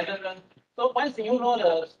 And so once you know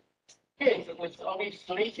the case with only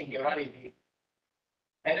three singularity,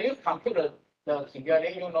 and you compute the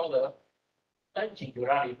singularity, you know the n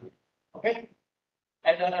singularity. Okay?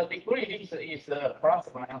 And the degree is plus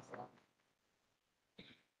minus 1.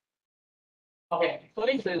 Okay, so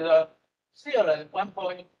this is theorem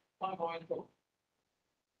 1.2.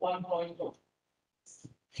 1.2.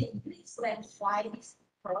 Can you please clarify this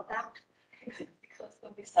product? Because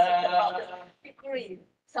of this degree,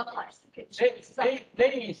 sometimes. There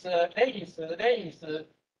is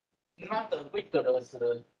not a rigorous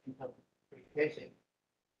interpretation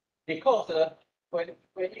because when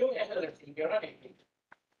you enter the singularity,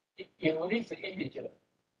 you need the integer.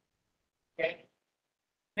 Okay,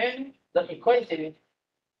 then the equation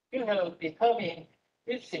you have determined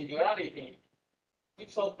this singularity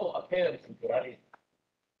is so-called apparent singularity.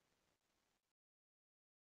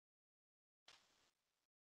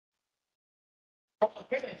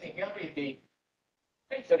 Apparent singularity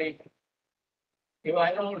actually, if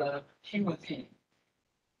I know the QT,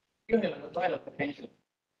 you have the right of potential.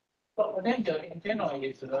 So potential in general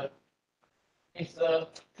is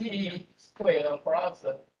T square plus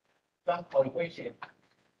some coefficient.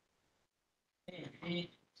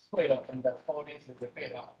 T square and the whole is the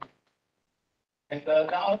beta. And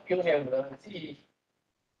now you have the T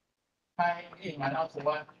times T minus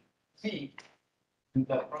 1 T and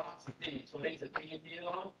the plus T. So this is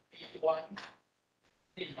T0, T1,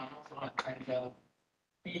 T minus 1 and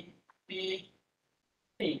T,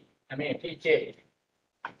 I mean Tj.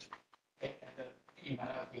 And T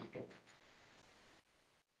minus T2.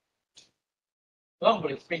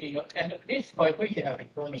 Longly speaking, and this coefficient are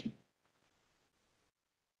returning.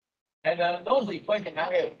 And those equations I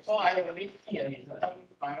have, so I have this here is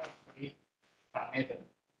minus 3 parameter.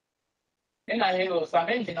 Then I have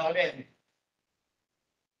summation of n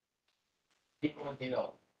equal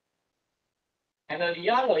 0. And the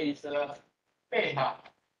other is beta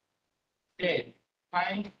j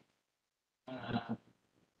times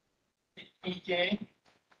Tj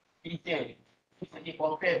is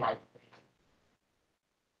equal beta.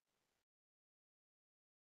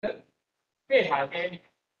 Beta j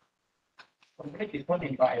completely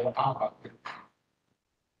determined by alpha.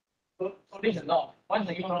 So this is not.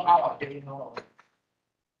 Once you know alpha, then you know.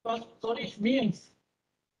 So this means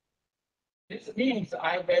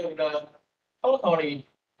I have the totally.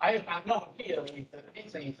 I am not here with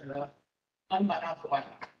this is n minus 1.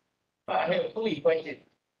 But I have two equations.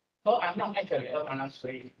 So I'm not actually n minus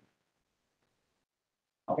 3.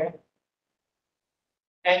 Okay.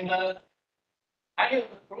 And I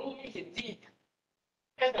have proof is indeed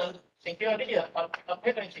pattern singularity, a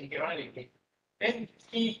pattern singularity. Then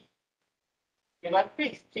T, if I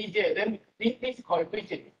fix Tj, then this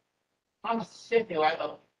coefficient must satisfy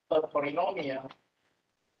a polynomial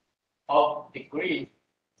of degree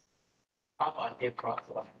alpha j plus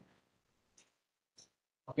 1.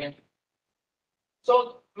 Okay.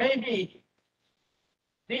 So maybe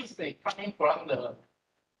this is coming from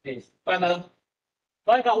this, but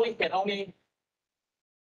right now we can only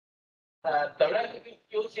directly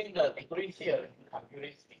using the degree theory to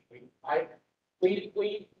calculate degree.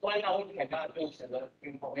 We right now we cannot use the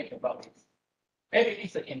information about this. Maybe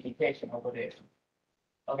it's an indication over there.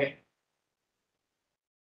 Okay.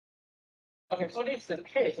 Okay, so this is the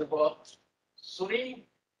case for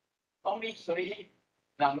only three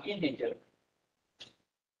non-integer.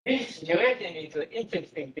 This situation is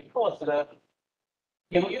interesting because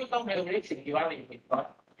if you don't have this singularity,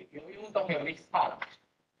 but if you don't have this part,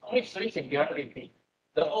 only three singularity.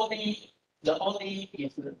 The only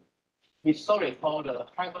is sorry called the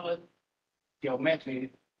hypergeometry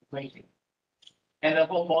equation. And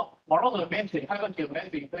for monogeometry,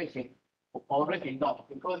 hypergeometry equation already know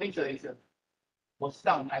because this was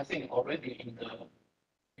done, I think, already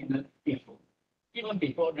in the before, even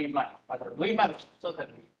before Riemann. But Riemann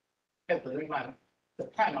certainly have the Riemann, the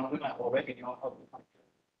time of Riemann already know how to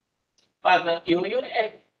calculate. But if you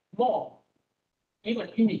add more, even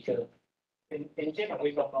integer, in general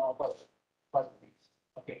we don't know what it is.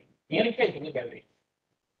 Okay. In any case, look at it.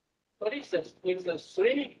 So this is with the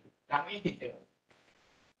three non-integer.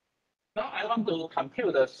 Now I want to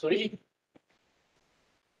compute the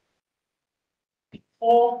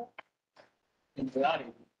four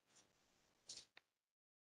singularity.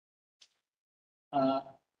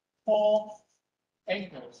 4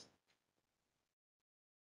 angles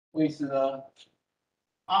with the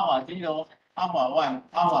alpha 0, alpha 1,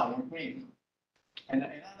 alpha 3, and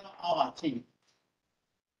another alpha t.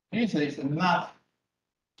 This is not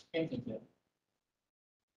integer.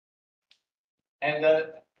 And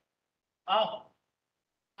alpha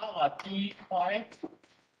t5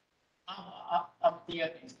 up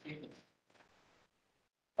here is given.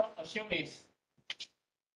 Assume is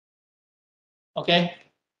okay.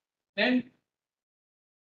 Then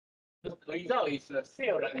the result is the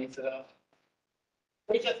theorem is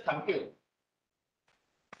we just compute.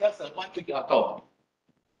 That's a 1 week ago.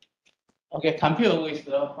 Okay, compute with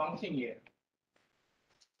the function here.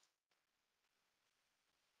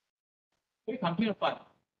 We compute what?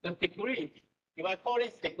 The degree. If I call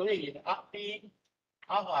this degree is p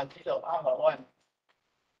alpha 0, alpha 1.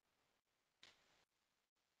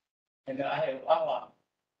 And I have alpha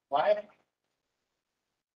y,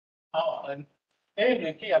 alpha n. And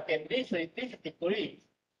repeat again, this degree.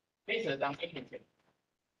 This is an integer.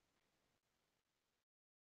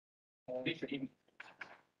 This is integer.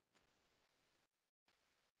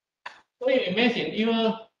 So imagine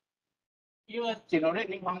your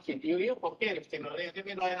generating function, you forget to generate, let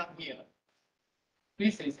me write up here.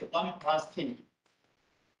 This is 1 plus t.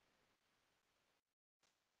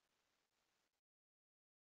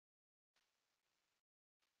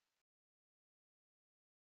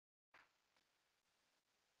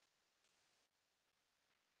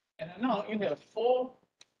 And now you have 4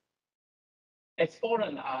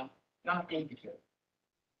 exponents are non-integer.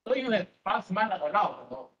 So you have plus minus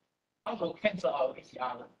allowed. How to cancel out each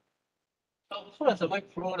other? So first we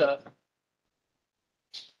prove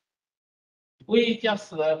we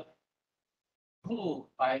just prove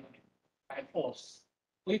by force.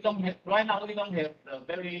 We don't have right now. We don't have the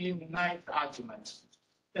very nice arguments.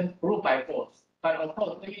 Then prove by force. But of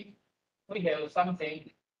course we have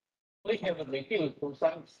something. We have reduced to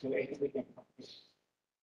some situation,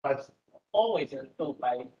 but always do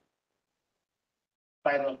by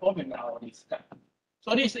the formula of this guy.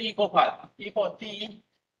 So this is equal what? Equal t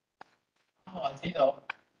alpha 0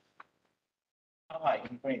 alpha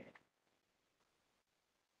infinity.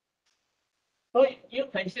 So you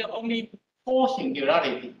consider only 4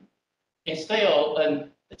 singularity instead of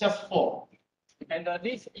just 4. And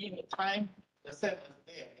this in time, the set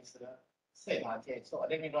there is the set again. So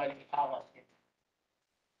let me write it out again.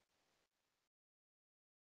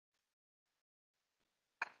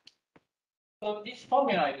 So this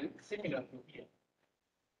formula is similar to here.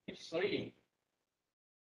 It's 3.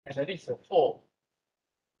 And that is 4.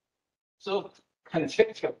 So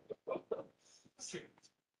conjecture.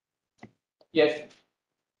 Yes.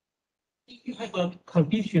 You have a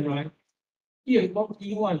condition, right? Here, not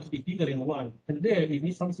E1 to be bigger than 1, and there you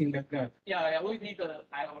need something like that. Yeah, we need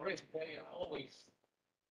I already always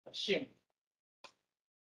assume.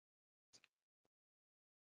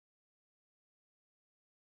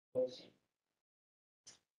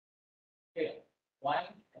 Here, 1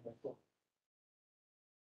 and 2.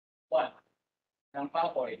 1,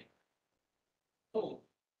 number 2,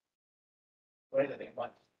 greater than 1.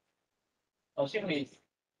 Assume is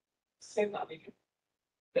set up.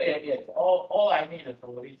 Yes, all I need is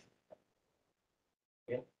for this.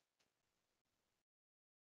 Yeah.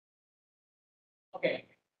 Okay.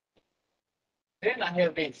 Then I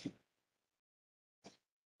have this.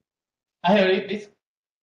 I have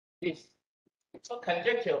this. So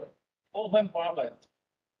conjecture, open problem.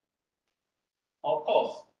 Of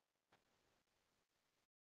course,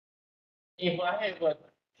 if I have a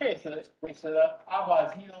case with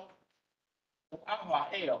alpha 0 to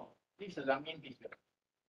alpha L, this is an integer.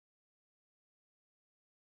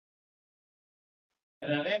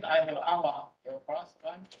 And then I have alpha L plus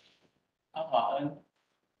 1, alpha n,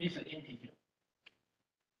 this is integer.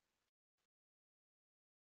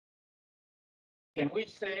 Can we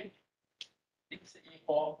say this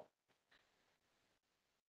equal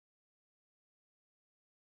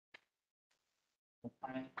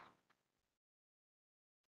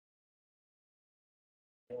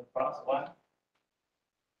L plus 1?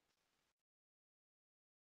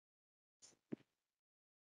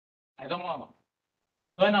 I don't know.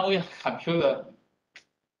 Right now we compute L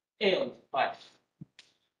is 5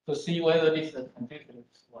 to see whether this is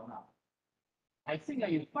continuous or not. I think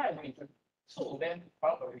if 5 is true, then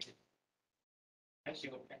probably I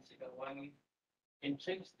should consider one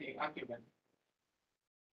intrinsic argument.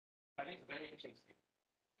 But it's very interesting.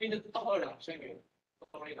 In the totally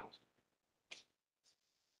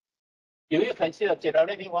you will consider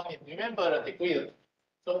generating one, remember the degree.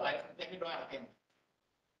 So let me write again.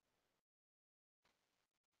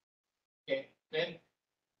 Okay, then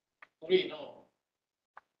we know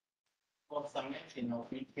for summation of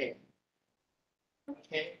VK.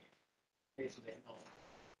 Okay, this is the no.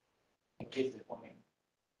 This is the point.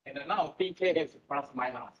 And now PK is plus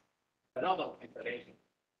minus. A lot of iteration.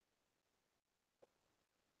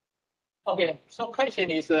 Okay, so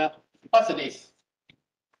question is what's this?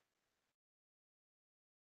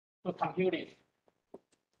 to compute it.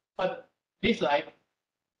 But this like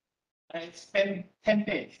I spent 10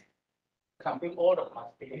 days to compute all the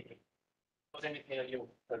possibilities. So let me tell you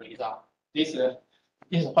the result. This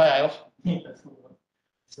is why I need the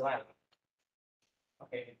slide.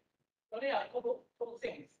 Okay. So there are two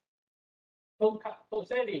things. To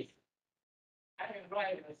say this, I will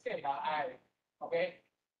write the scalar I. Okay.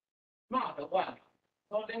 Not one.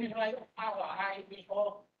 So let me write alpha I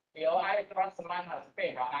equal Li plus minus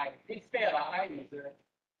beta I. This beta I is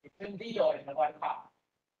between 0 and 1 half.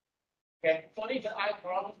 Okay. So this I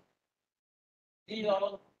from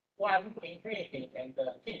 0, 1, infinity, and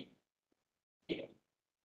t. Here.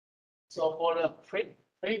 So for the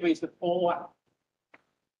previous 4 1.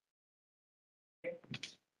 Okay.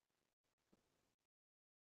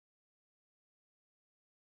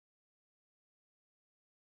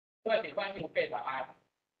 So I define beta I.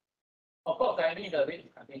 Of course, I need a this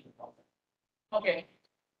condition also. Okay.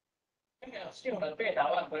 Let me assume that beta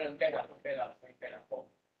 1 greater than beta 2, beta 3, beta 4.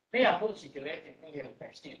 They are two situations in the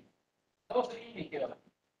question. Those indicate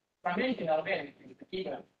dimensional length is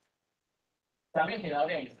given. Dimensional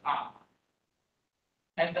length is R.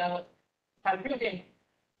 And computing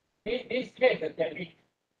this case can be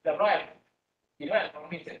derived from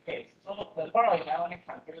this case. So the following I only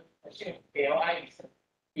compute assume Li is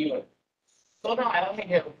given. So now I only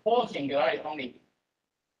have 4 singularities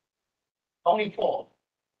only 4.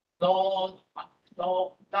 No,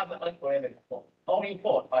 not n greater than 4. Only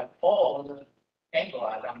 4, but all of the angles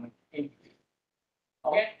are infinite.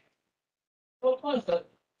 Okay. So first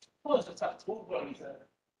subgroup is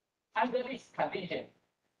under this condition.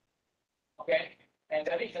 Okay, and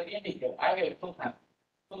there is an integer. I will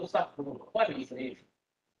two subgroup. What is this?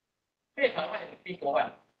 Beta 1 is big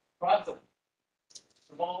 1 plus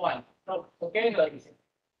small 1. So together is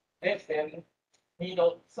less than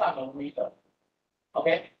sum of middle.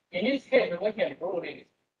 Okay, in this case we can prove this.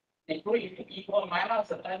 Degree is equal minus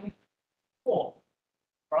n4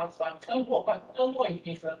 plus 1 n4, but n4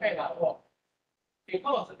 is beta 4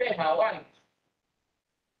 because beta 1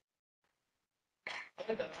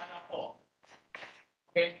 is minus 4.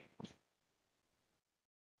 Okay,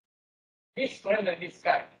 this greater than this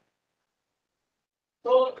guy.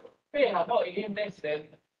 So beta 4 is less than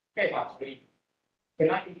beta 3,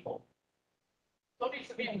 cannot equal. So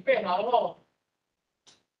this means beta 4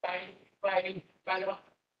 by the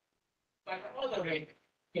ordering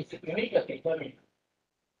is uniquely determined.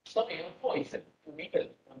 So L4 is unique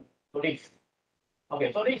to this.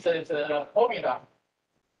 Okay, so this is the formula.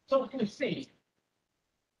 So you see,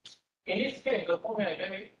 in this case, the formula,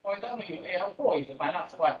 for example, L4 is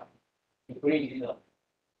minus 1 degree 0.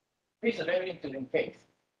 This is a very interesting case.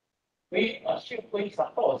 We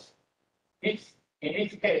suppose this, in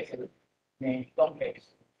this case, the don't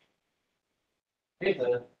case. This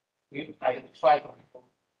is I try to.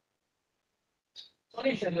 So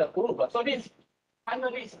this is the group. So this under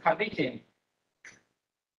this condition,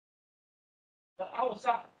 the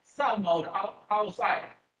outside sum of outside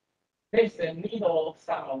is the middle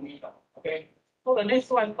sum of middle. Okay. So the next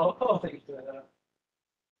one, of course, is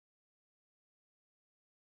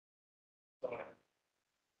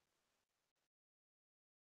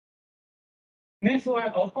next one,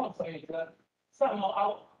 of course, is the sum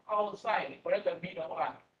of outside for the middle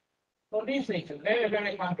one. So this is very,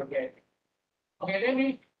 very complicated. Okay, let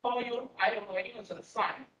me tell you, I will use the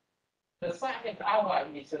sign. The sign is alpha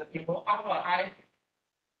is equal alpha I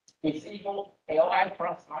is equal Li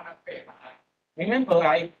plus minus beta I. Remember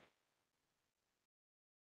okay.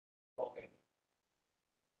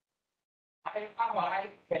 Alpha I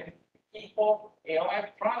can equal Li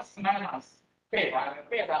plus minus beta.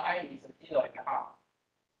 Beta I is 0 and half.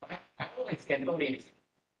 I always can do this.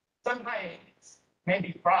 Sometimes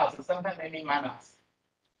maybe plus, sometimes maybe minus.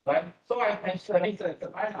 Right? So I can show this as a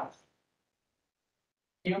minus.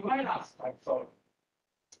 You minus, I'm sorry.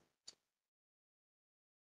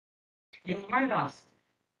 You minus,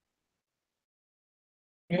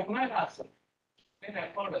 then I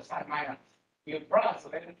call the sign minus. You plus,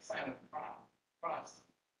 then the sign plus.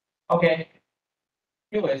 Okay.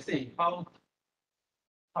 You will see how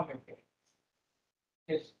complicated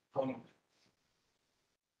this formula.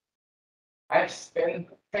 I spent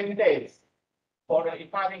 10 days for the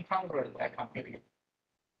Italian Congress I computed.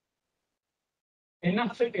 It's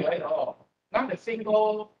not trivial at all. Not a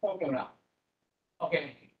single formula.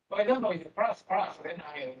 Okay. For example, it's plus, then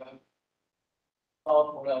I have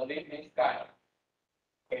for this guy.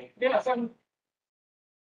 Okay. There are some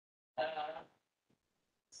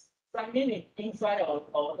meaning inside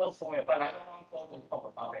of those formulas, but I don't want to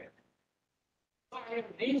talk about it. So I have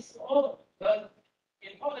this all the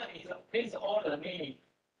important is this all the meaning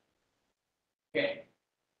Okay.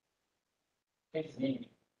 It's easy.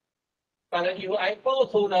 But if I go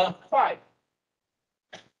to the 5,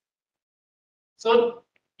 so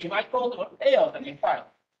if I go to L and 5,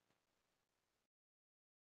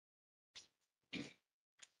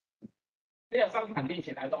 there are some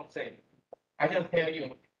conditions I don't say. I just tell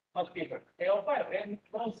you what's different. L5 and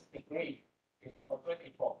most degree is for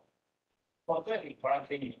 24. For 20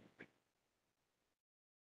 paradigm.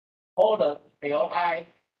 All the LI,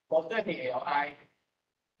 for 30 LI,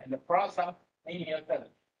 and the process linear term.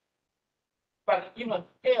 But even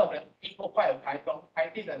L equal 5, I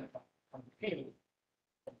didn't compute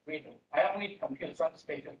completely. I only compute some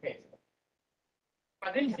special case.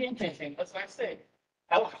 But this is interesting, as I said,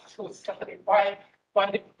 I want to study why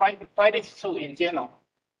this true in general.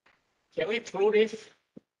 Can we prove this?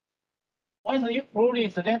 Once you prove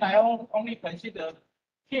this, then I only consider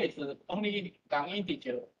case only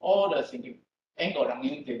non-integer, all the things angle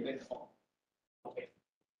non-integer, that's all. Okay.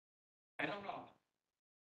 I don't know.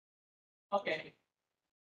 Okay.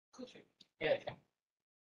 Yes.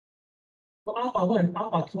 So alpha 1 and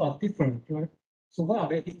alpha 2 are different, right? So why are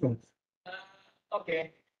they different?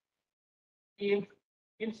 Okay. If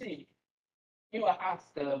you see, you are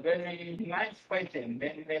asked a very nice question,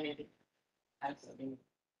 then let me answer you.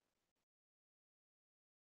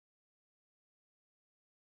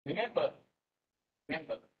 Remember,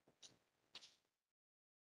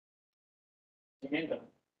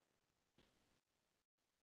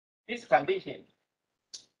 this condition.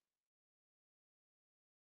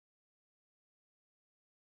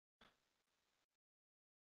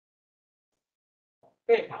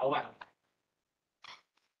 Beta 1.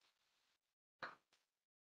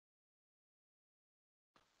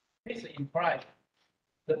 This implies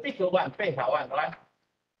the bigger one, beta 1, right?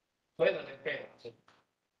 Greater than beta 2.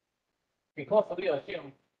 Because we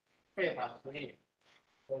assume beta 3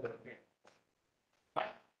 greater than beta.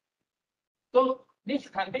 Right? So this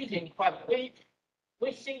condition, but we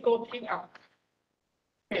single thing up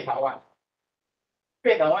beta 1.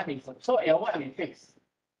 Beta 1 is so L1 is fixed.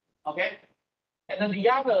 Okay? And then the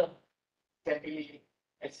other can be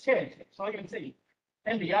exchanged. So you see,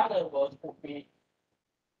 and the other would be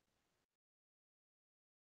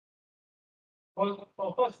for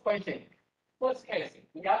first question, first case,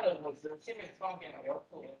 the other was the symmetry function of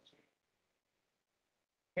L2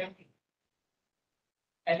 and 3.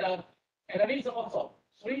 And this also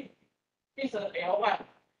 3. This L1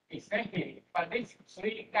 is negative, but this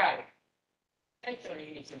 3 guy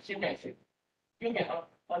actually is symmetric. You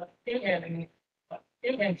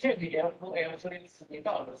can check the L2, L3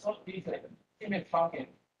 without so this symmetry function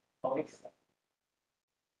of this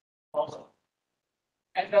also.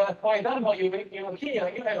 And for example, you here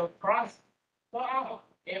you have a plus. So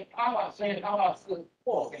if alpha 3 and alpha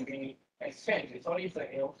 4 can be exchanged, so it's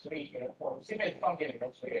L3, L4, symmetry function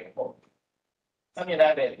L3, L4, something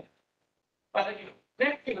like that. But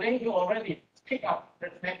negative, then you already pick up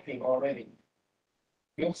the negative already.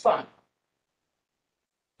 You sign.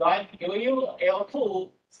 Right? You use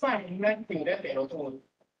L2 sign negative, then L2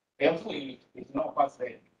 is not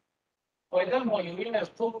positive. For example, you use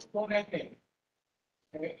 2 negative.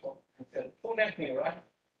 2 negative, right?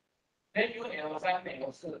 Then you L3,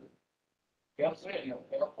 L4,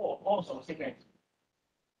 L4 also symmetry.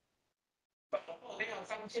 But there are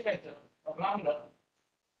some symmetry among the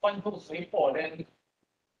 1, 2, 3, 4. Then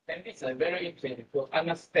this is very interesting to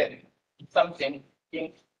understand something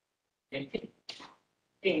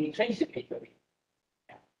intrinsically.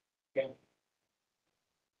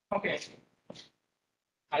 Okay.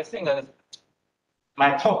 I think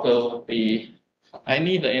my talk will be. I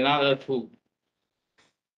need another 2.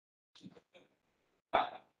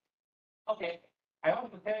 Okay, I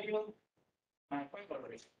want to tell you my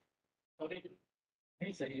favorite. So this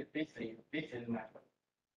is my favorite.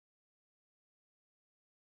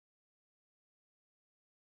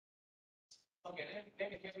 Okay, let me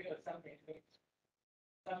tell you something interesting.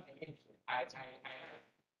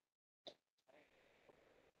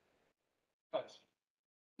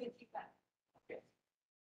 Okay.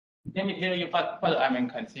 Let me tell you what I mean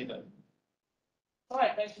consider. So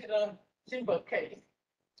I consider simple case.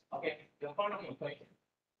 Okay, the following equation.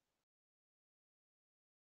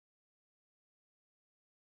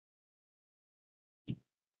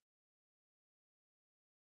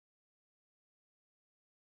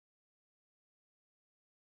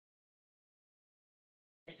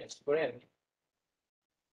 Explain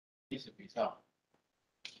this result.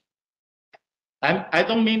 I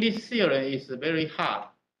don't mean this theorem is very hard.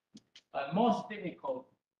 Most difficult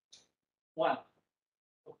one.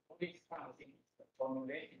 This kind of thing is the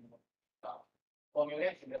formulation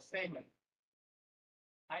the statement.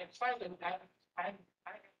 I try to I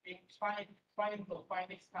have been trying to find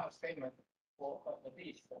this kind of statement for at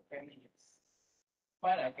least 10 years.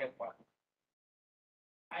 Finally, I get one.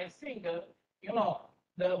 I think the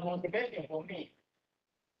motivation for me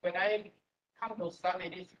when I come to study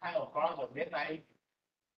this kind of problem, then I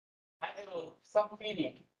have some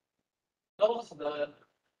feeling. Those the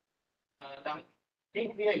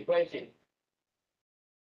linear equation,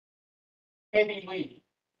 KDV,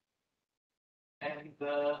 and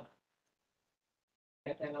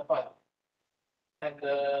what? And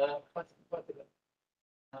what's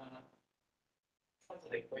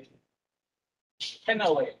the equation?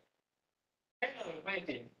 Anyway,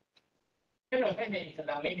 equation. Equation is a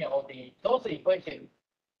nonlinear ODE. Those equations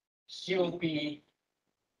should be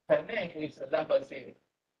connected with the number series.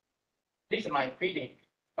 This is my feeling,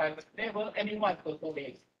 but never anyone could do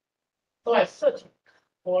this. So I searched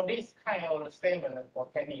for this kind of statement for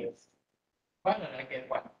 10 years. Finally, I get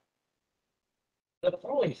one. The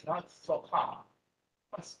proof is not so hard,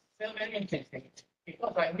 but still very interesting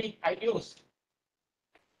because I use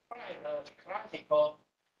the classical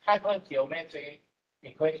hypergeometric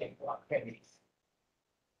equation to obtain this.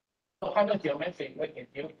 So hypergeometric equation,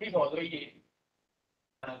 if people read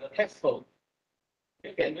the textbook,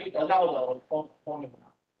 you can read a lot of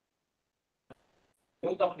formula.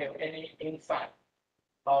 You don't have any insight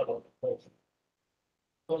out of the equation.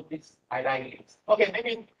 So this I like it. Okay, let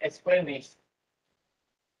me explain this.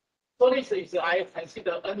 So this is I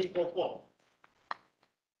consider N equal 4.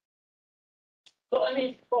 So N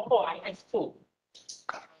equal 4 and S2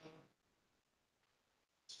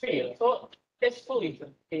 sphere. So S2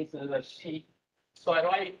 is the C. So I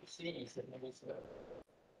write C is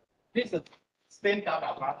this is standard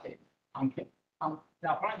approach on the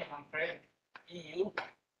approach on plane EU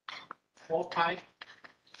 4 pi.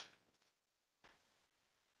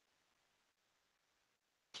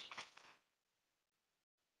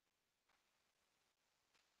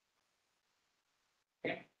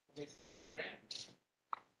 Okay.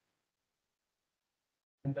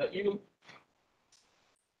 And the U.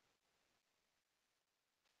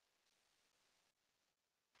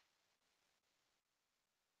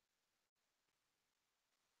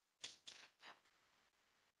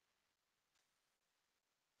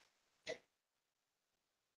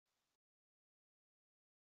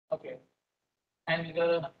 Okay. And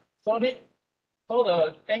so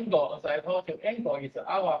the angle, as I told you, angle is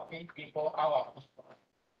our P before our P.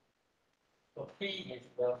 So P is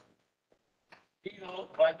the 0,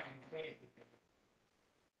 1, and 3.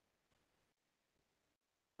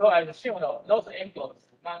 So I assume those angles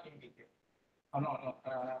not integer. Oh, no,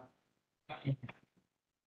 not integer.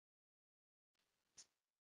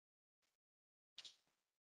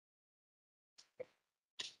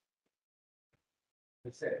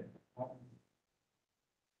 The same.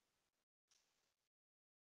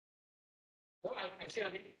 So I consider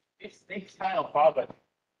this kind of problem.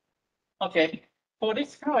 Okay, for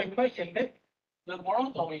this kind of equation, the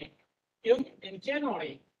monotony, in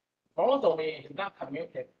generally, monotony is not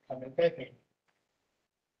commutative.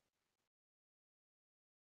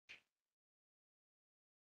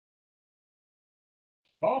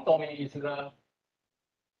 Monotony is the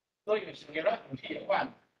so you singular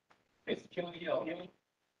P1, this Q0,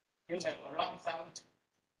 you have a lump sum,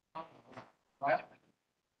 right?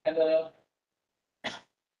 And then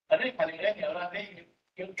calculate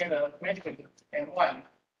you get a matrix M1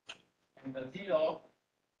 and the 0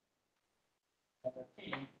 and the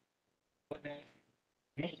T would then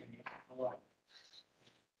immediately 1.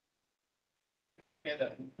 Get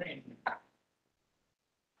a print.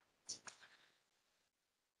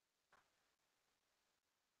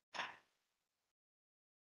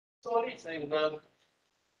 So this is the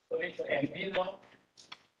M0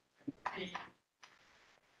 T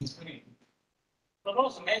 3. So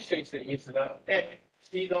those matrix is the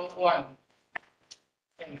F01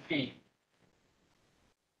 and P.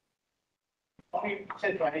 Only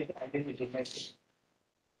centralized identity matrix.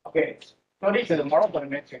 Okay, so this is the monotony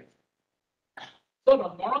matrix. So the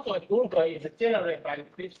monotony group is generated by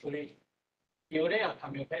these three. They are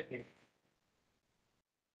commutative.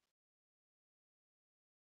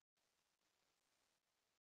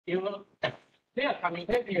 They are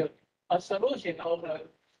commutative. A solution of the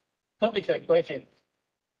curvature equation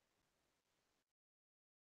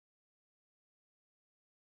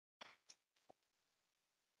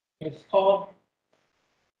is called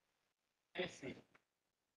AC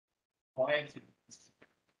or AC.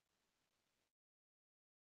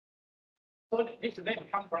 So this name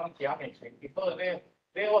comes from geometry because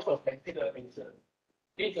they also consider this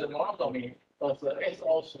monotony as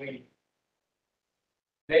SO3.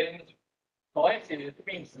 Then coaxial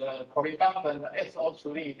means the correspondent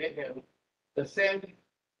SO3 they have the same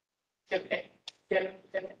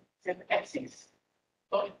axis.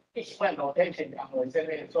 So each one rotation on the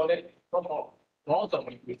same, so that model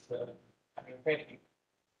is effective.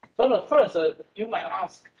 So the first, you might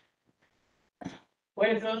ask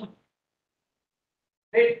whether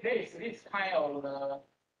there is this kind of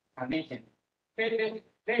condition. There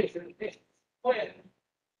is this when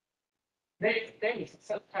there is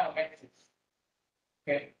such kind of axis.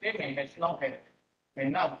 Okay, they may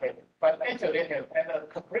not have, but actually they have a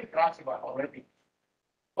complete classifier already.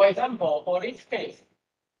 For example, for this case,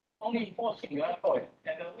 only 4 singular points,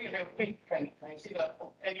 and we can consider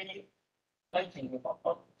any ranking of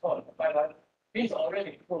point, but this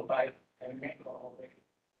already proved by a member already.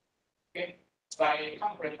 Okay, by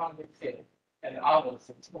comprehensive theory and others.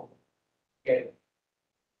 Okay,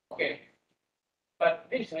 okay, but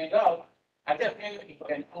this result, I just feel it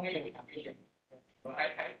can only be condition.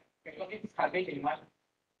 Because this condition might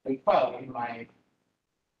refer in my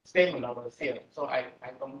statement of the theory, so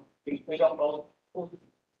we don't go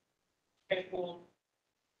pay full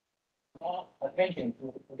more attention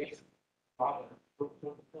to this problem, to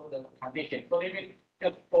the condition. So let me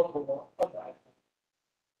just go to the other.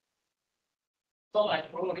 So I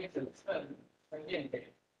prove this is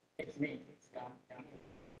it's me.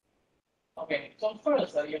 Okay, so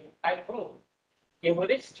first, if I prove if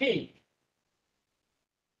this T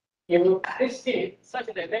such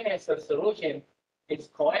that there is a solution is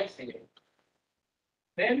coaxial,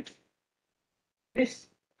 then this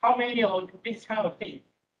how many of this kind of T?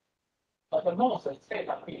 But the most is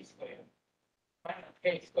theta P squared minus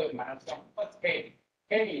K squared minus 1. What's K?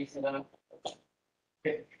 K is the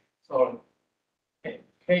sorry.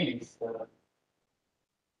 K is the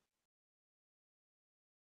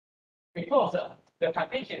because the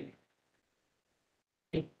condition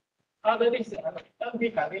under this empty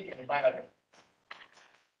condition environment.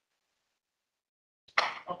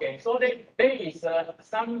 Okay, so there is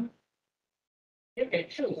some, you can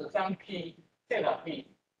choose some P, theta P.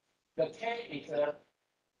 The K is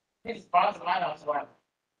this plus minus 1.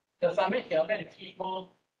 The summation of that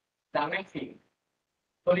equal dimension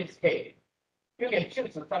for this K. You can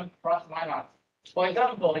choose some plus minus. For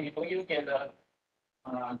example, if you get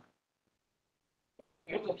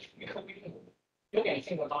you can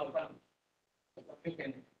think about them. You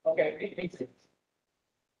can this is,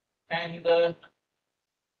 and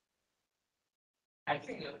I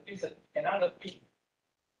think this is another P.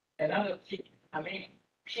 I mean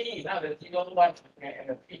P is another 0.1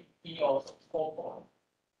 and P also 4.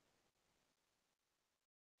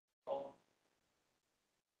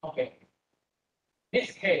 Okay.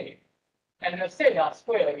 This K and the theta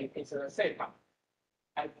square is the theta.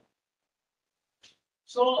 And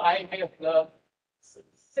so I have the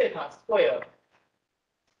theta square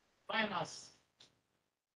minus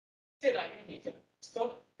theta integer.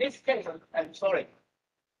 So this case, I'm sorry,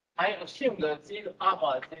 I assume the 0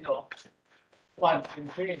 alpha 0 1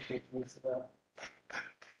 infinity is the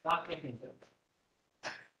not integer.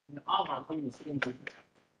 And alpha is integer.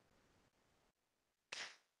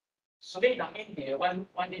 So they are integer, one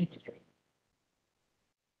integer.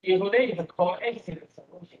 If there is a coaxial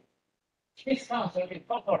solution, this concept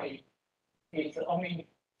properly is only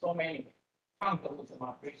so many contours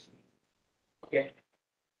matrix. Okay.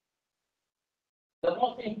 The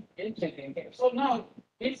most interesting thing. So now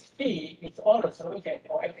this P is all the solution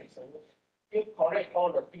for every solution. You correct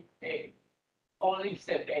all the P A, all these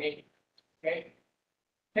set A. Okay.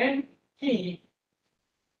 Then P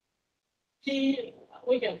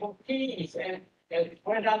we can put P is a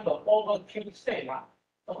number over Q theta.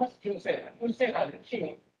 So what's Q theta? Q theta is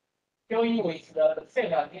Q. Join with the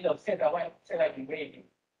theta 0, theta 1, theta invariant.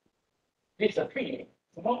 This is a field.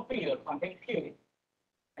 Small field contain Q.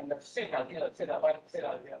 And the theta 0, theta 1,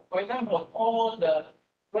 theta 0. For example, all the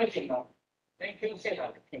rational, then Q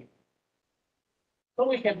theta Q. So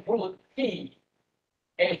we can prove P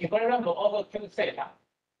as equal number over Q theta.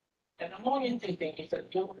 And the more interesting is that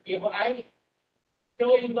if I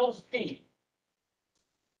join those P,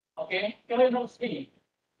 okay, join those P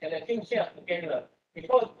and the Q theta together,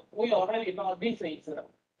 because we already know this is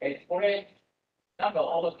a square number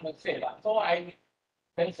over Q theta. So I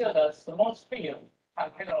consider the small field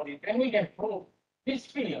continually. Then we can prove this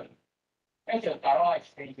field as a direct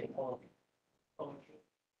extension over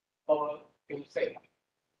Q theta.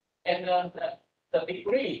 And the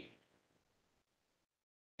degree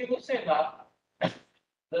Q theta,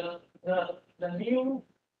 the new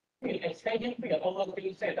extension field over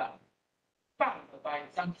Q theta bound by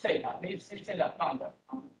some theta. This is theta bound.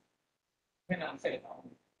 Theta.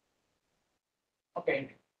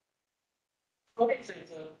 Okay. So this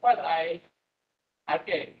is what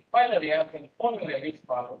finally I can formulate this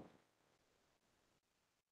problem.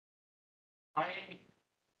 I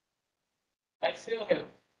still have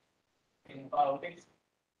about this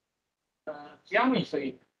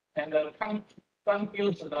geometry and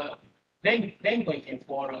confuse the language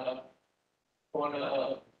for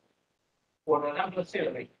the number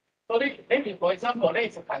theory. So let for example,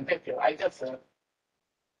 let's conjecture. I just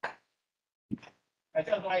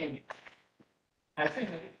write. I think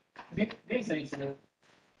this is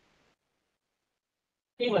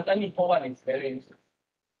even only for one is very interesting.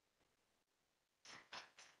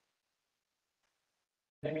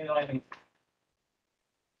 Let me write it.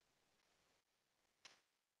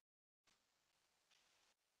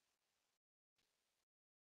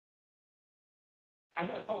 I'm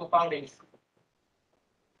going to talk about this.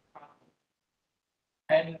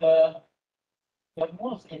 And the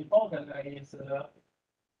most important is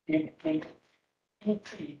if ET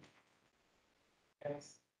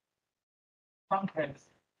as conference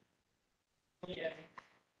EM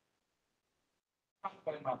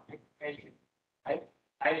conference multiplication.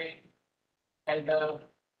 And the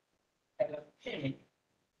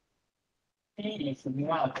T is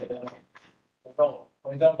not the row.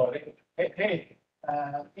 For example, hey,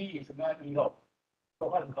 T is not zero. So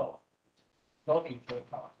what is row? Row is the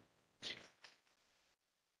power.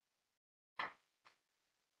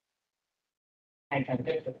 I can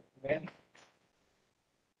get it then.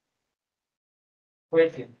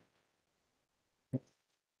 Question.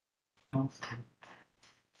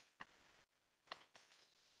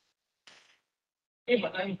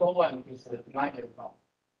 Even N41 is not zero.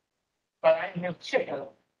 But I have checked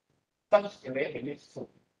such related is true.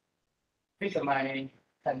 This is my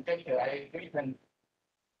conjecture. I written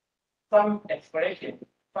some expression,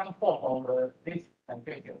 some form of this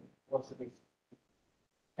conjecture was this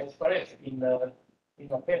expressed in the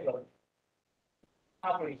paper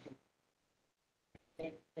published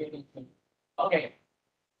in ABT. Okay.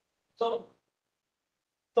 So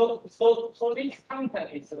this content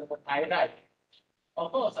is I like.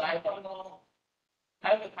 Of course, I don't know.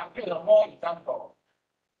 I will compute more example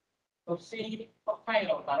to see what kind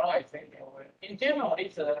of Barrow I think. In general,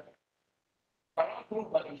 it's a Barrow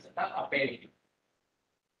group is not available.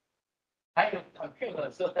 I will compute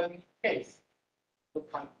a certain case to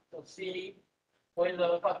see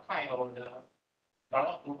whether what kind of the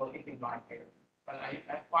Barrow group is in market. But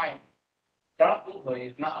I find Barrow group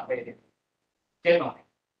is not available generally.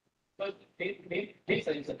 So this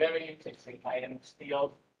is very interesting. I am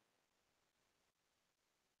still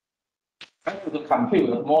trying to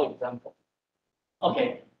compute more example.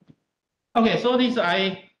 Okay. Okay, so this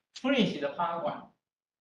I finished the part one.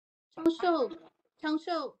 Chang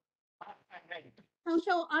Shou,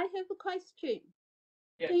 I have a question.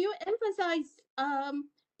 Yes. Can you emphasize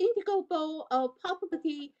integrable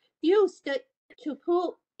property used to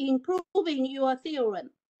prove improving your theorem?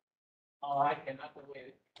 Oh, I cannot do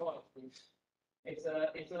it.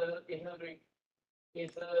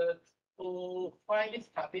 It's to find this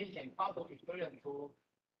condition, how to equivalent to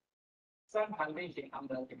some condition on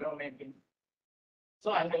the development.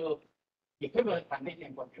 So I have equivalent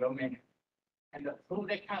condition for development, and the prove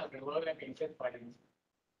that kind of development is just by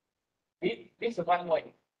this is one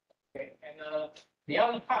way. Okay, and the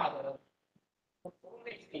other part, to prove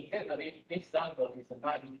this integrally, this sample is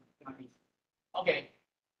not easy. Okay,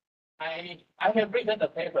 I have written the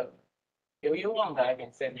paper. If you want, I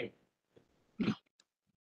can send you.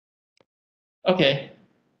 Okay.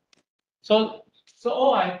 So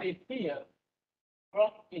all I did here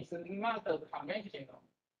is not conventional.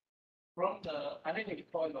 From the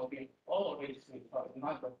analytic point of view, all of this is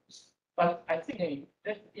not. But I think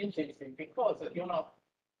that's interesting because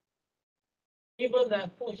even the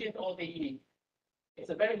function ODE is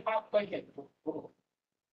a very hard question to prove.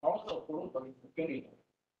 Also prove the unity.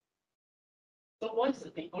 So once the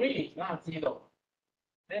degree is not zero,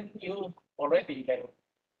 then you already have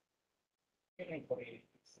unity.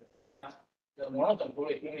 The monotone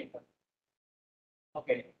unity.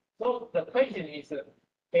 Okay. So the question is,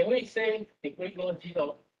 can we say degree goes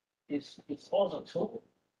zero is also true?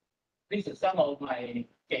 This is some of my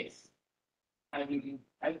case. I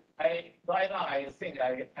right now I think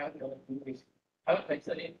I have to do this. I will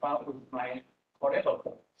consider it part of my forever.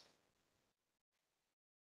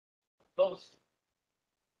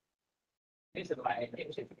 This is my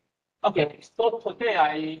interest. Okay, so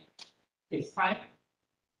today it's time.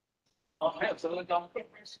 Okay, so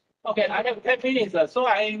okay, I have 10 minutes, so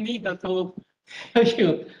I need to tell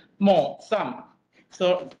you more some.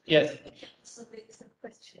 So yes. So it's a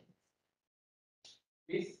question.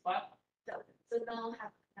 This what? So now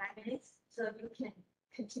have 9 minutes. So you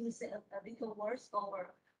continue say a little words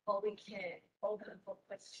or we can open for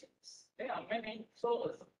questions. There are many.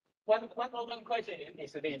 So one open question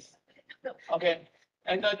is this. Okay,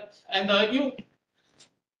 and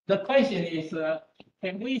the question is,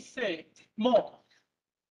 can we say more?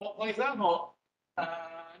 For example,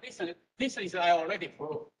 this is I already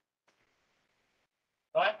proved,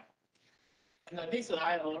 right? And this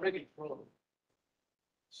I already proved.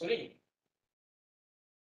 3.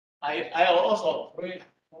 I also prove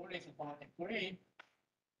this point. 3.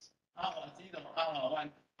 Alpha 0, alpha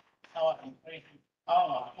 1, alpha infinity,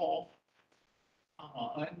 alpha 4,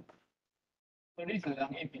 alpha n. So this is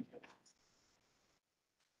an integer.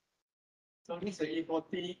 So this is equal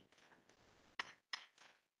to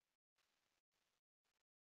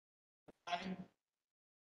time.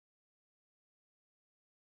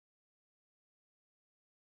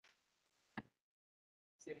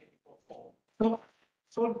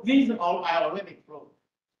 So these are all I already proved.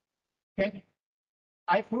 Okay,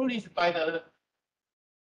 I proved this by the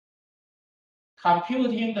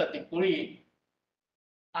computing the degree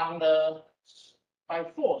on the by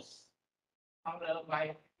force on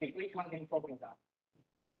my degree counting formula.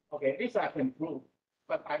 Okay, this I can prove,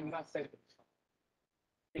 but I'm not satisfied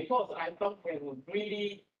because I don't have a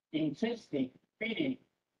really interesting feeling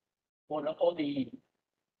for the ODE.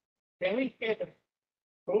 Can we get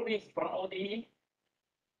prove this from ODE?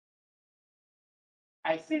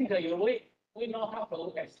 I think we know how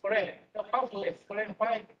to explain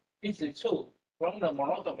why this is true from the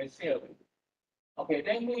monotony theory. Okay,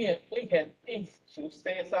 then we can think to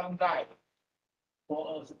say some guide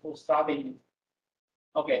for us to study.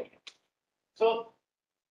 Okay, so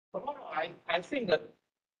tomorrow I think that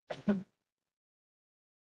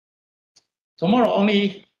tomorrow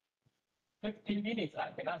only 15 minutes. I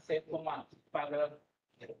cannot say too much, but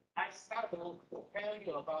I start to tell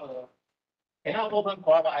you about another open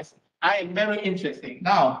problem. I am very interested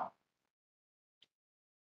now.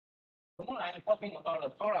 Tomorrow I am talking about the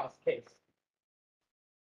torus case.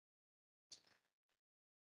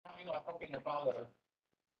 Now we are talking about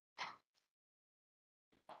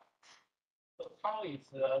how is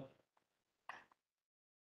the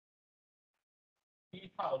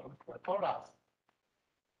power the torus.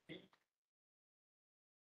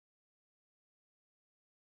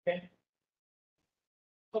 Okay.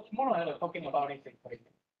 So tomorrow I will talking about this equation.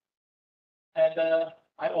 And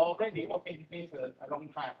I already working this a long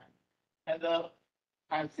time. And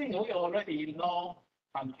I think we already know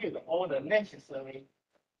compute all the necessary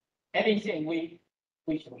anything we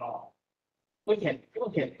should know. We can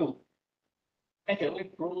do. Actually, we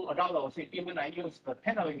prove a lot of things. Even I use the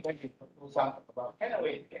penalty equation to do something about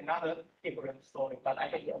penalty, another different story, but I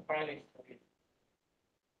can apply this to it.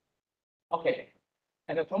 Okay.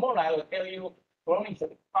 And tomorrow I will tell you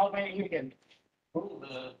how many you can prove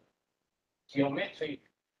the geometry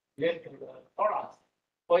related to the torus.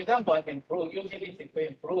 For example, I can prove using this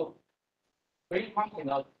equation prove three functions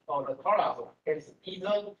of the torus is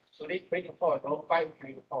either 3 3 4 or 5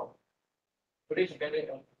 3 4. So this is very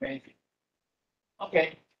amazing.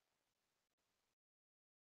 Okay.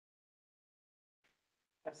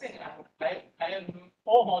 I think I am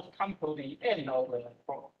almost come to the end of the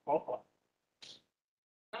problem.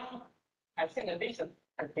 Now, I think this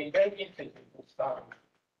has been very interesting to start.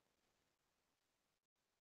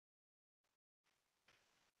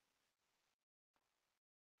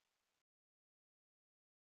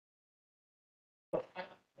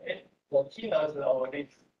 The keynote of this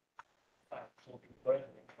will be very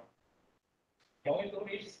important. Can we do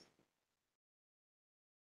this?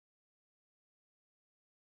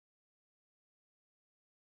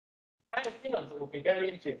 Higher keynotes will be very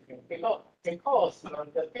interesting because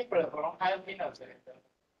the difference from higher keynotes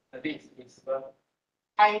and this is the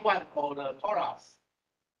Taiwan or the torus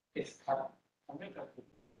is commutative.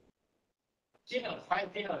 Keynotes, higher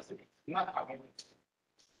keynotes is not commutative.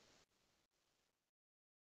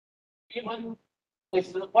 Even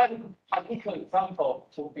with one particular example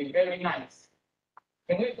to be very nice.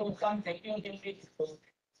 Can we do something using this to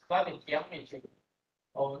study geometry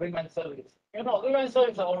or Riemann series? You know, Riemann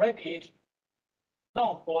series already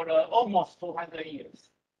known for almost 200 years.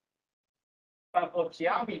 But for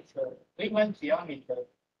geometry, Riemann geometry,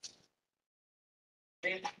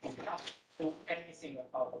 they do not do anything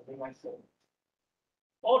about the Riemann series.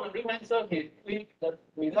 All the Riemann series, the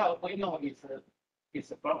result we know is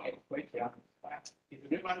from equation. It's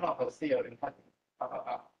Riemann of theory.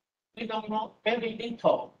 We don't know very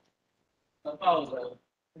little about the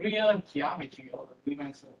real geometry of the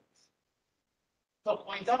Riemann series. So,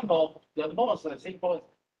 for example, the most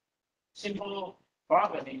simple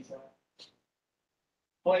problem is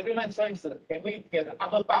For everyone choice, can we get the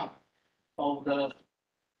upper bound of the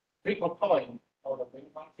frequent point of the main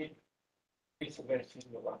function? It's a very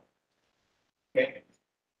simple one. Okay.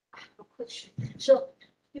 Question. So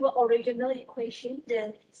your original equation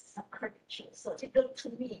then is a curvature. So it looks to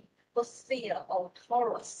me for sphere or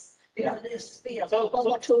torus, because this sphere So-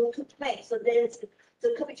 over to plane. So there's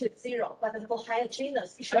the curvature is 0, but for higher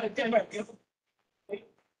genus, it should be different.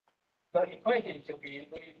 The equation should be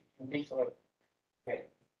in this way. Okay.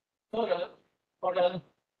 So for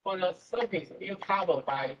the surface you covered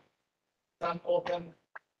by some open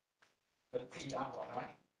the T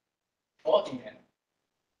right? Coordinate.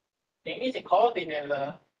 In each coordinate,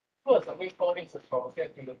 first we call this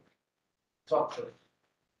projective structure.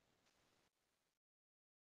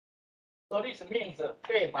 So this means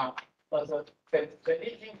theta as a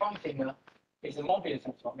transition function is a mobile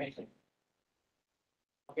transformation.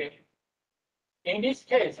 Okay. In this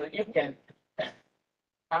case, you can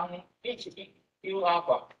on each U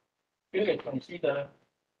alpha, you can consider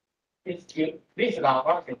this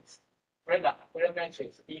Laplace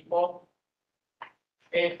matrix equal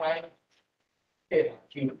A5 theta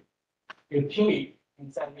Q. You Q it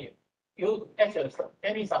inside here. You access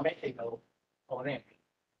any symmetrical coordinate.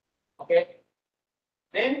 Okay.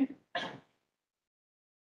 Then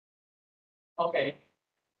okay.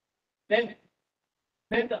 Then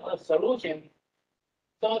the solution.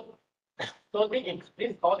 So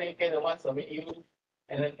this coordinate get one solution U,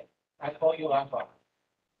 and then I call you alpha.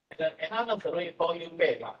 And then another solution call you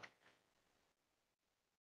beta.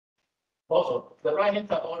 Also, the right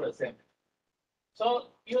hand are all the same. So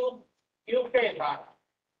U beta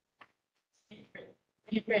E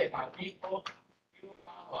beta equal U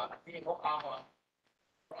alpha equal alpha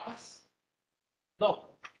plus. No,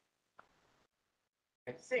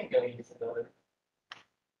 I think it is the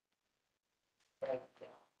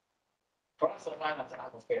plus or minus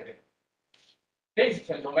alpha beta. This is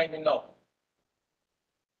transformation law.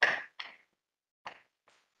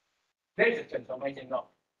 This is transformation law.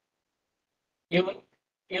 You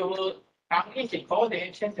on each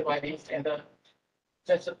coordinate change by this, and the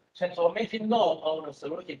transformation law of the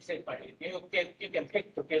solution set by it. You can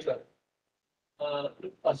pick together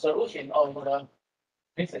a solution of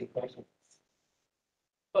this equation.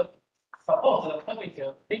 But suppose the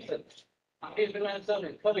curvature different on this one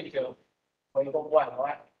surface curvature for equal 1,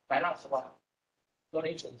 right? Minus 1. So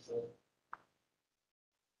this is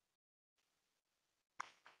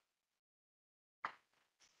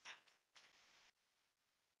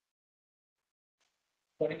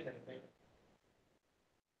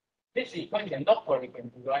this equation not correct,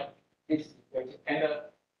 right? This equation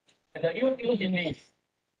and using this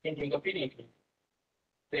integrability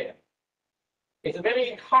there. It's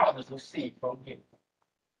very hard to see from here.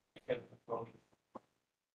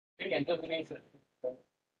 You can do this.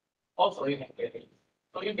 Also, you can get it.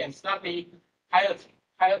 So you can study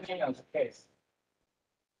higher genus case.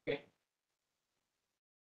 Okay.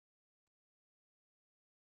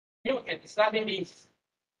 You can study this,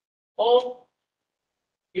 or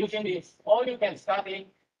using this, or you can study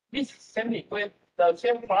this same equation, the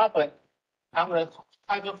same problem on the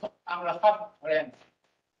half plane.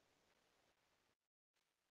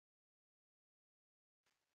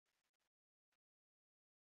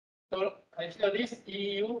 So this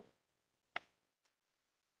EU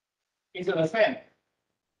is the same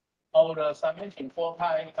of the summation 4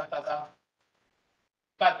 pi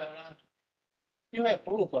but you have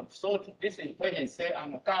proof. So this equation say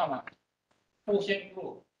on gamma function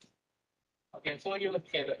proof. Okay, so you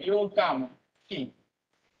get U gamma P.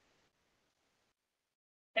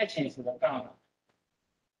 H is the gamma.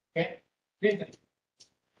 Okay, this is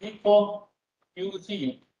equal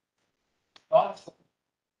UG plus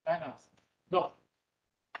minus dot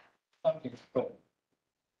something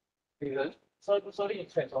good. So the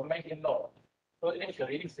transformation law. So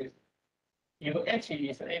actually this is UH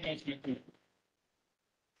is NCTS.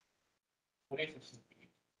 This is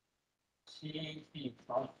CP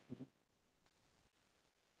plus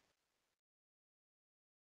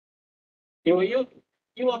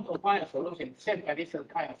you want to find a solution, set by this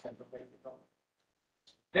kind of transformation law.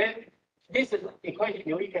 Then this is equation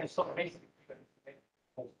you can solve this.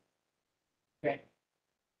 Okay.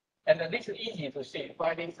 And then this is easy to see.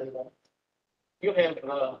 Why this is you have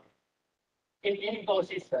integral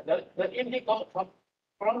system. The integral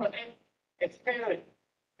from the expanded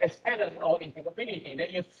or integrability, then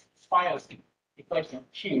you find equation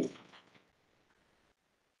Q.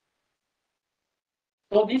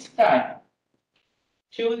 So this guy,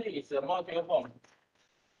 Q is a module form.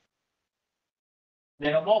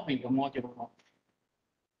 Then a morphic module form.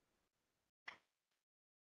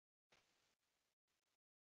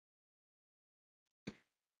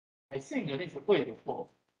 I think it is way before.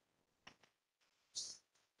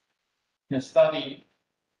 You study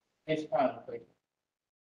this kind of thing.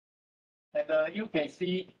 And you can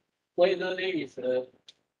see whether there is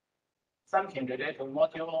something related to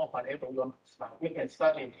module or whatever you want to study. You can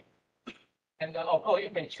study it. And of course, you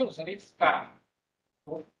can choose this guy.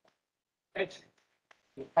 It's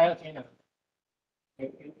the higher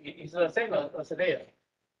it's the same as there.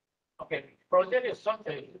 Okay, project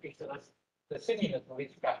structure is the similar to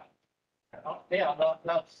this guy. They are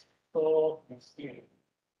not so mysterious.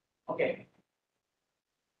 Okay.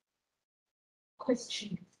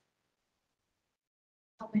 Question.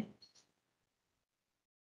 Comment.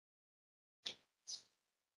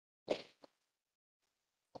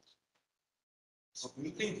 So do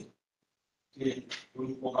you think the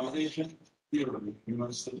organization theory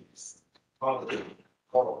human studies how they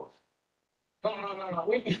follow? No.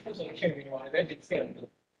 We use the united theory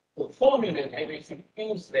to formulate everything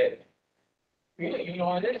use that.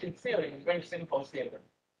 United theory is very simple theory.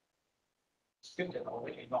 Students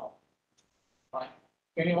already know. Right?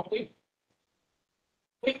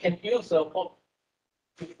 We can use the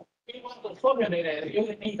if you want to formulate it,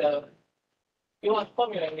 you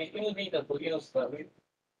need to use the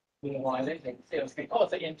normalization theory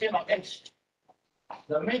because in general H,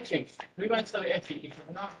 the matrix reversal H is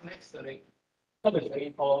not necessarily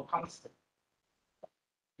publicly or constant.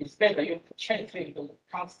 Instead, you change it to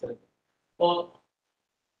constant. Or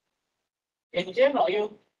in general,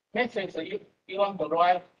 you matrix you want to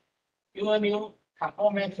write your new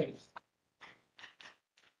conform matrix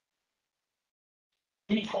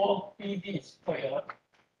equal BD squared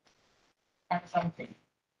and something.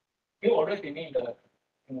 You already need the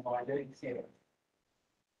normalization theory.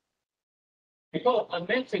 Because a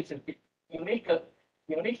matrix is uniquely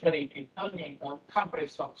determining a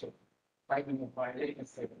complex structure like the normalization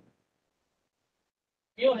theory.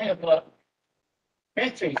 You have a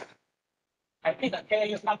matrix. I didn't tell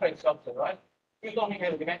you complex structure, right? You don't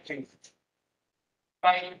have the matrix.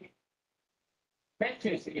 By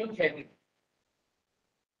matrix, you can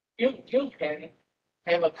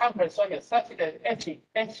have a complex structure such that H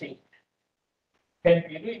can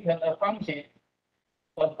be written a function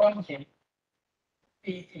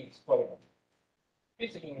dt squared.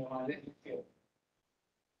 This is normalization theory.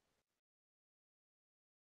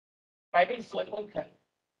 By this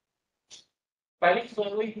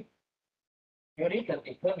way, you need to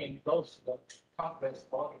determine those complex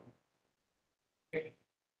volume. Okay.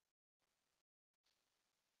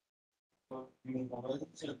 So you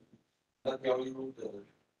organization that tell you the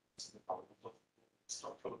structure.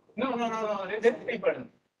 No. That's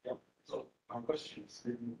different. Yeah. So my question is,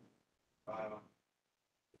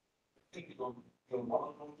 think your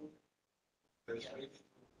model is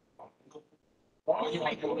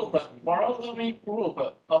Monotonic group.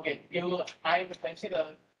 Okay, I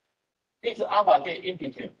consider this alpha J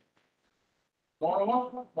integer.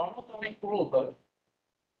 Monotonic group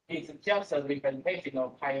is just a representation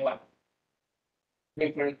of Taiwan.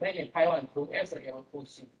 Representation Taiwan to S L to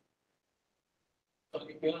C. So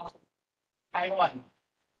if you know Taiwan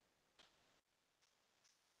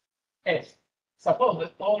S, suppose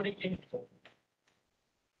only integer.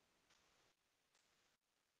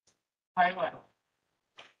 Taiwan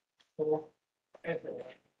to S L.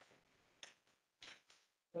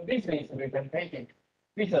 So this is representation.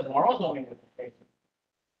 This is a monotonic representation.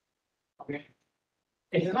 Okay.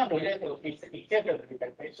 It's not related to its exact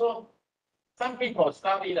representation. So some people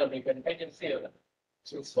study the representation theory.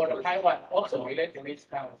 So for the Taiwan also related to this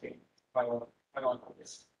kind of thing. Taiwan.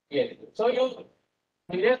 Yes. So you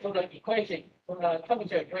relate to the equation, to the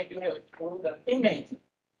curvature equation, to the image.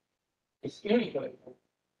 It's unique.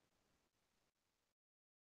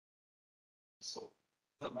 So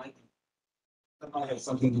that might have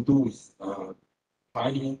something to do with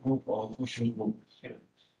binding group or fusion group.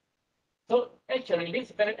 So actually, this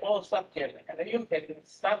is very old subject, and you can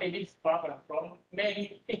study this problem from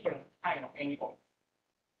many different kind of angles.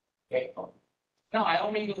 Okay. Now I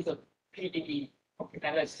only use the PDE,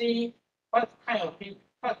 and I see what kind of the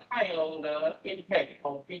impact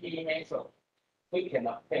of PDE method we can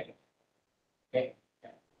obtain. Okay.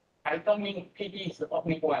 I don't mean PDE is the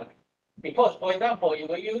only one, because for example, if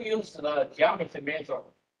you use the geometry method,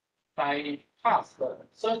 by pass the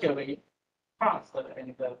surgery, pass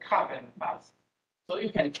and the cut and pass. So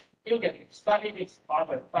you can study this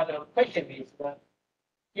problem, but the question is that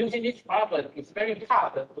using this problem is very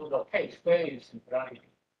hard to locate where is reality.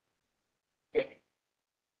 Okay.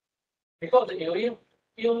 Because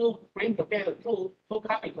you bring together two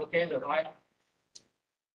copies together, right?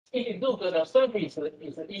 If you look at the surface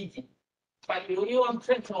is easy, But you want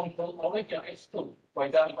transform to original H2, for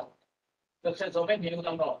example, the transformation you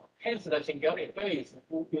don't know, hence the singularity phase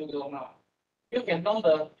you don't know. You can know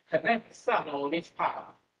the connect sum of this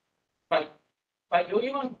part, but you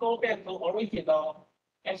even go back to original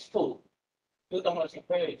H2, you don't know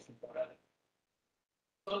singularity.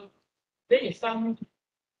 So there is some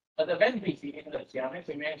advantage in the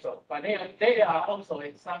geometric method, but there are also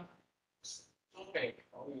some drawback.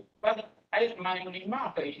 But my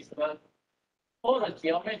remark is that all the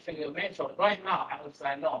geometric method right now, as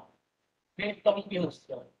I know, they don't use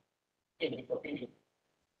the integrability.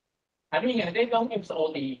 I mean, they don't use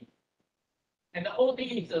ODE. And the ODE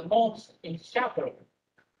is the most sharper.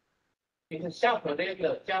 It's sharper than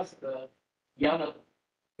just the other,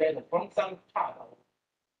 than from some part of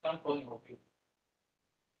some point of view.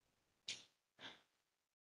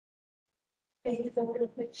 Based on the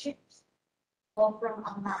quick chips or from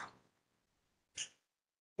online.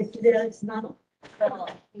 If there is none,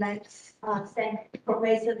 let's send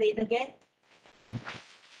Professor Lee again.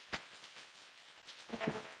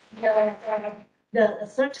 The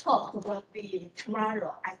search cost will be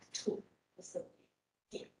tomorrow at 2.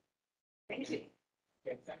 Thank you.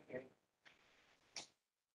 Yes, thank you.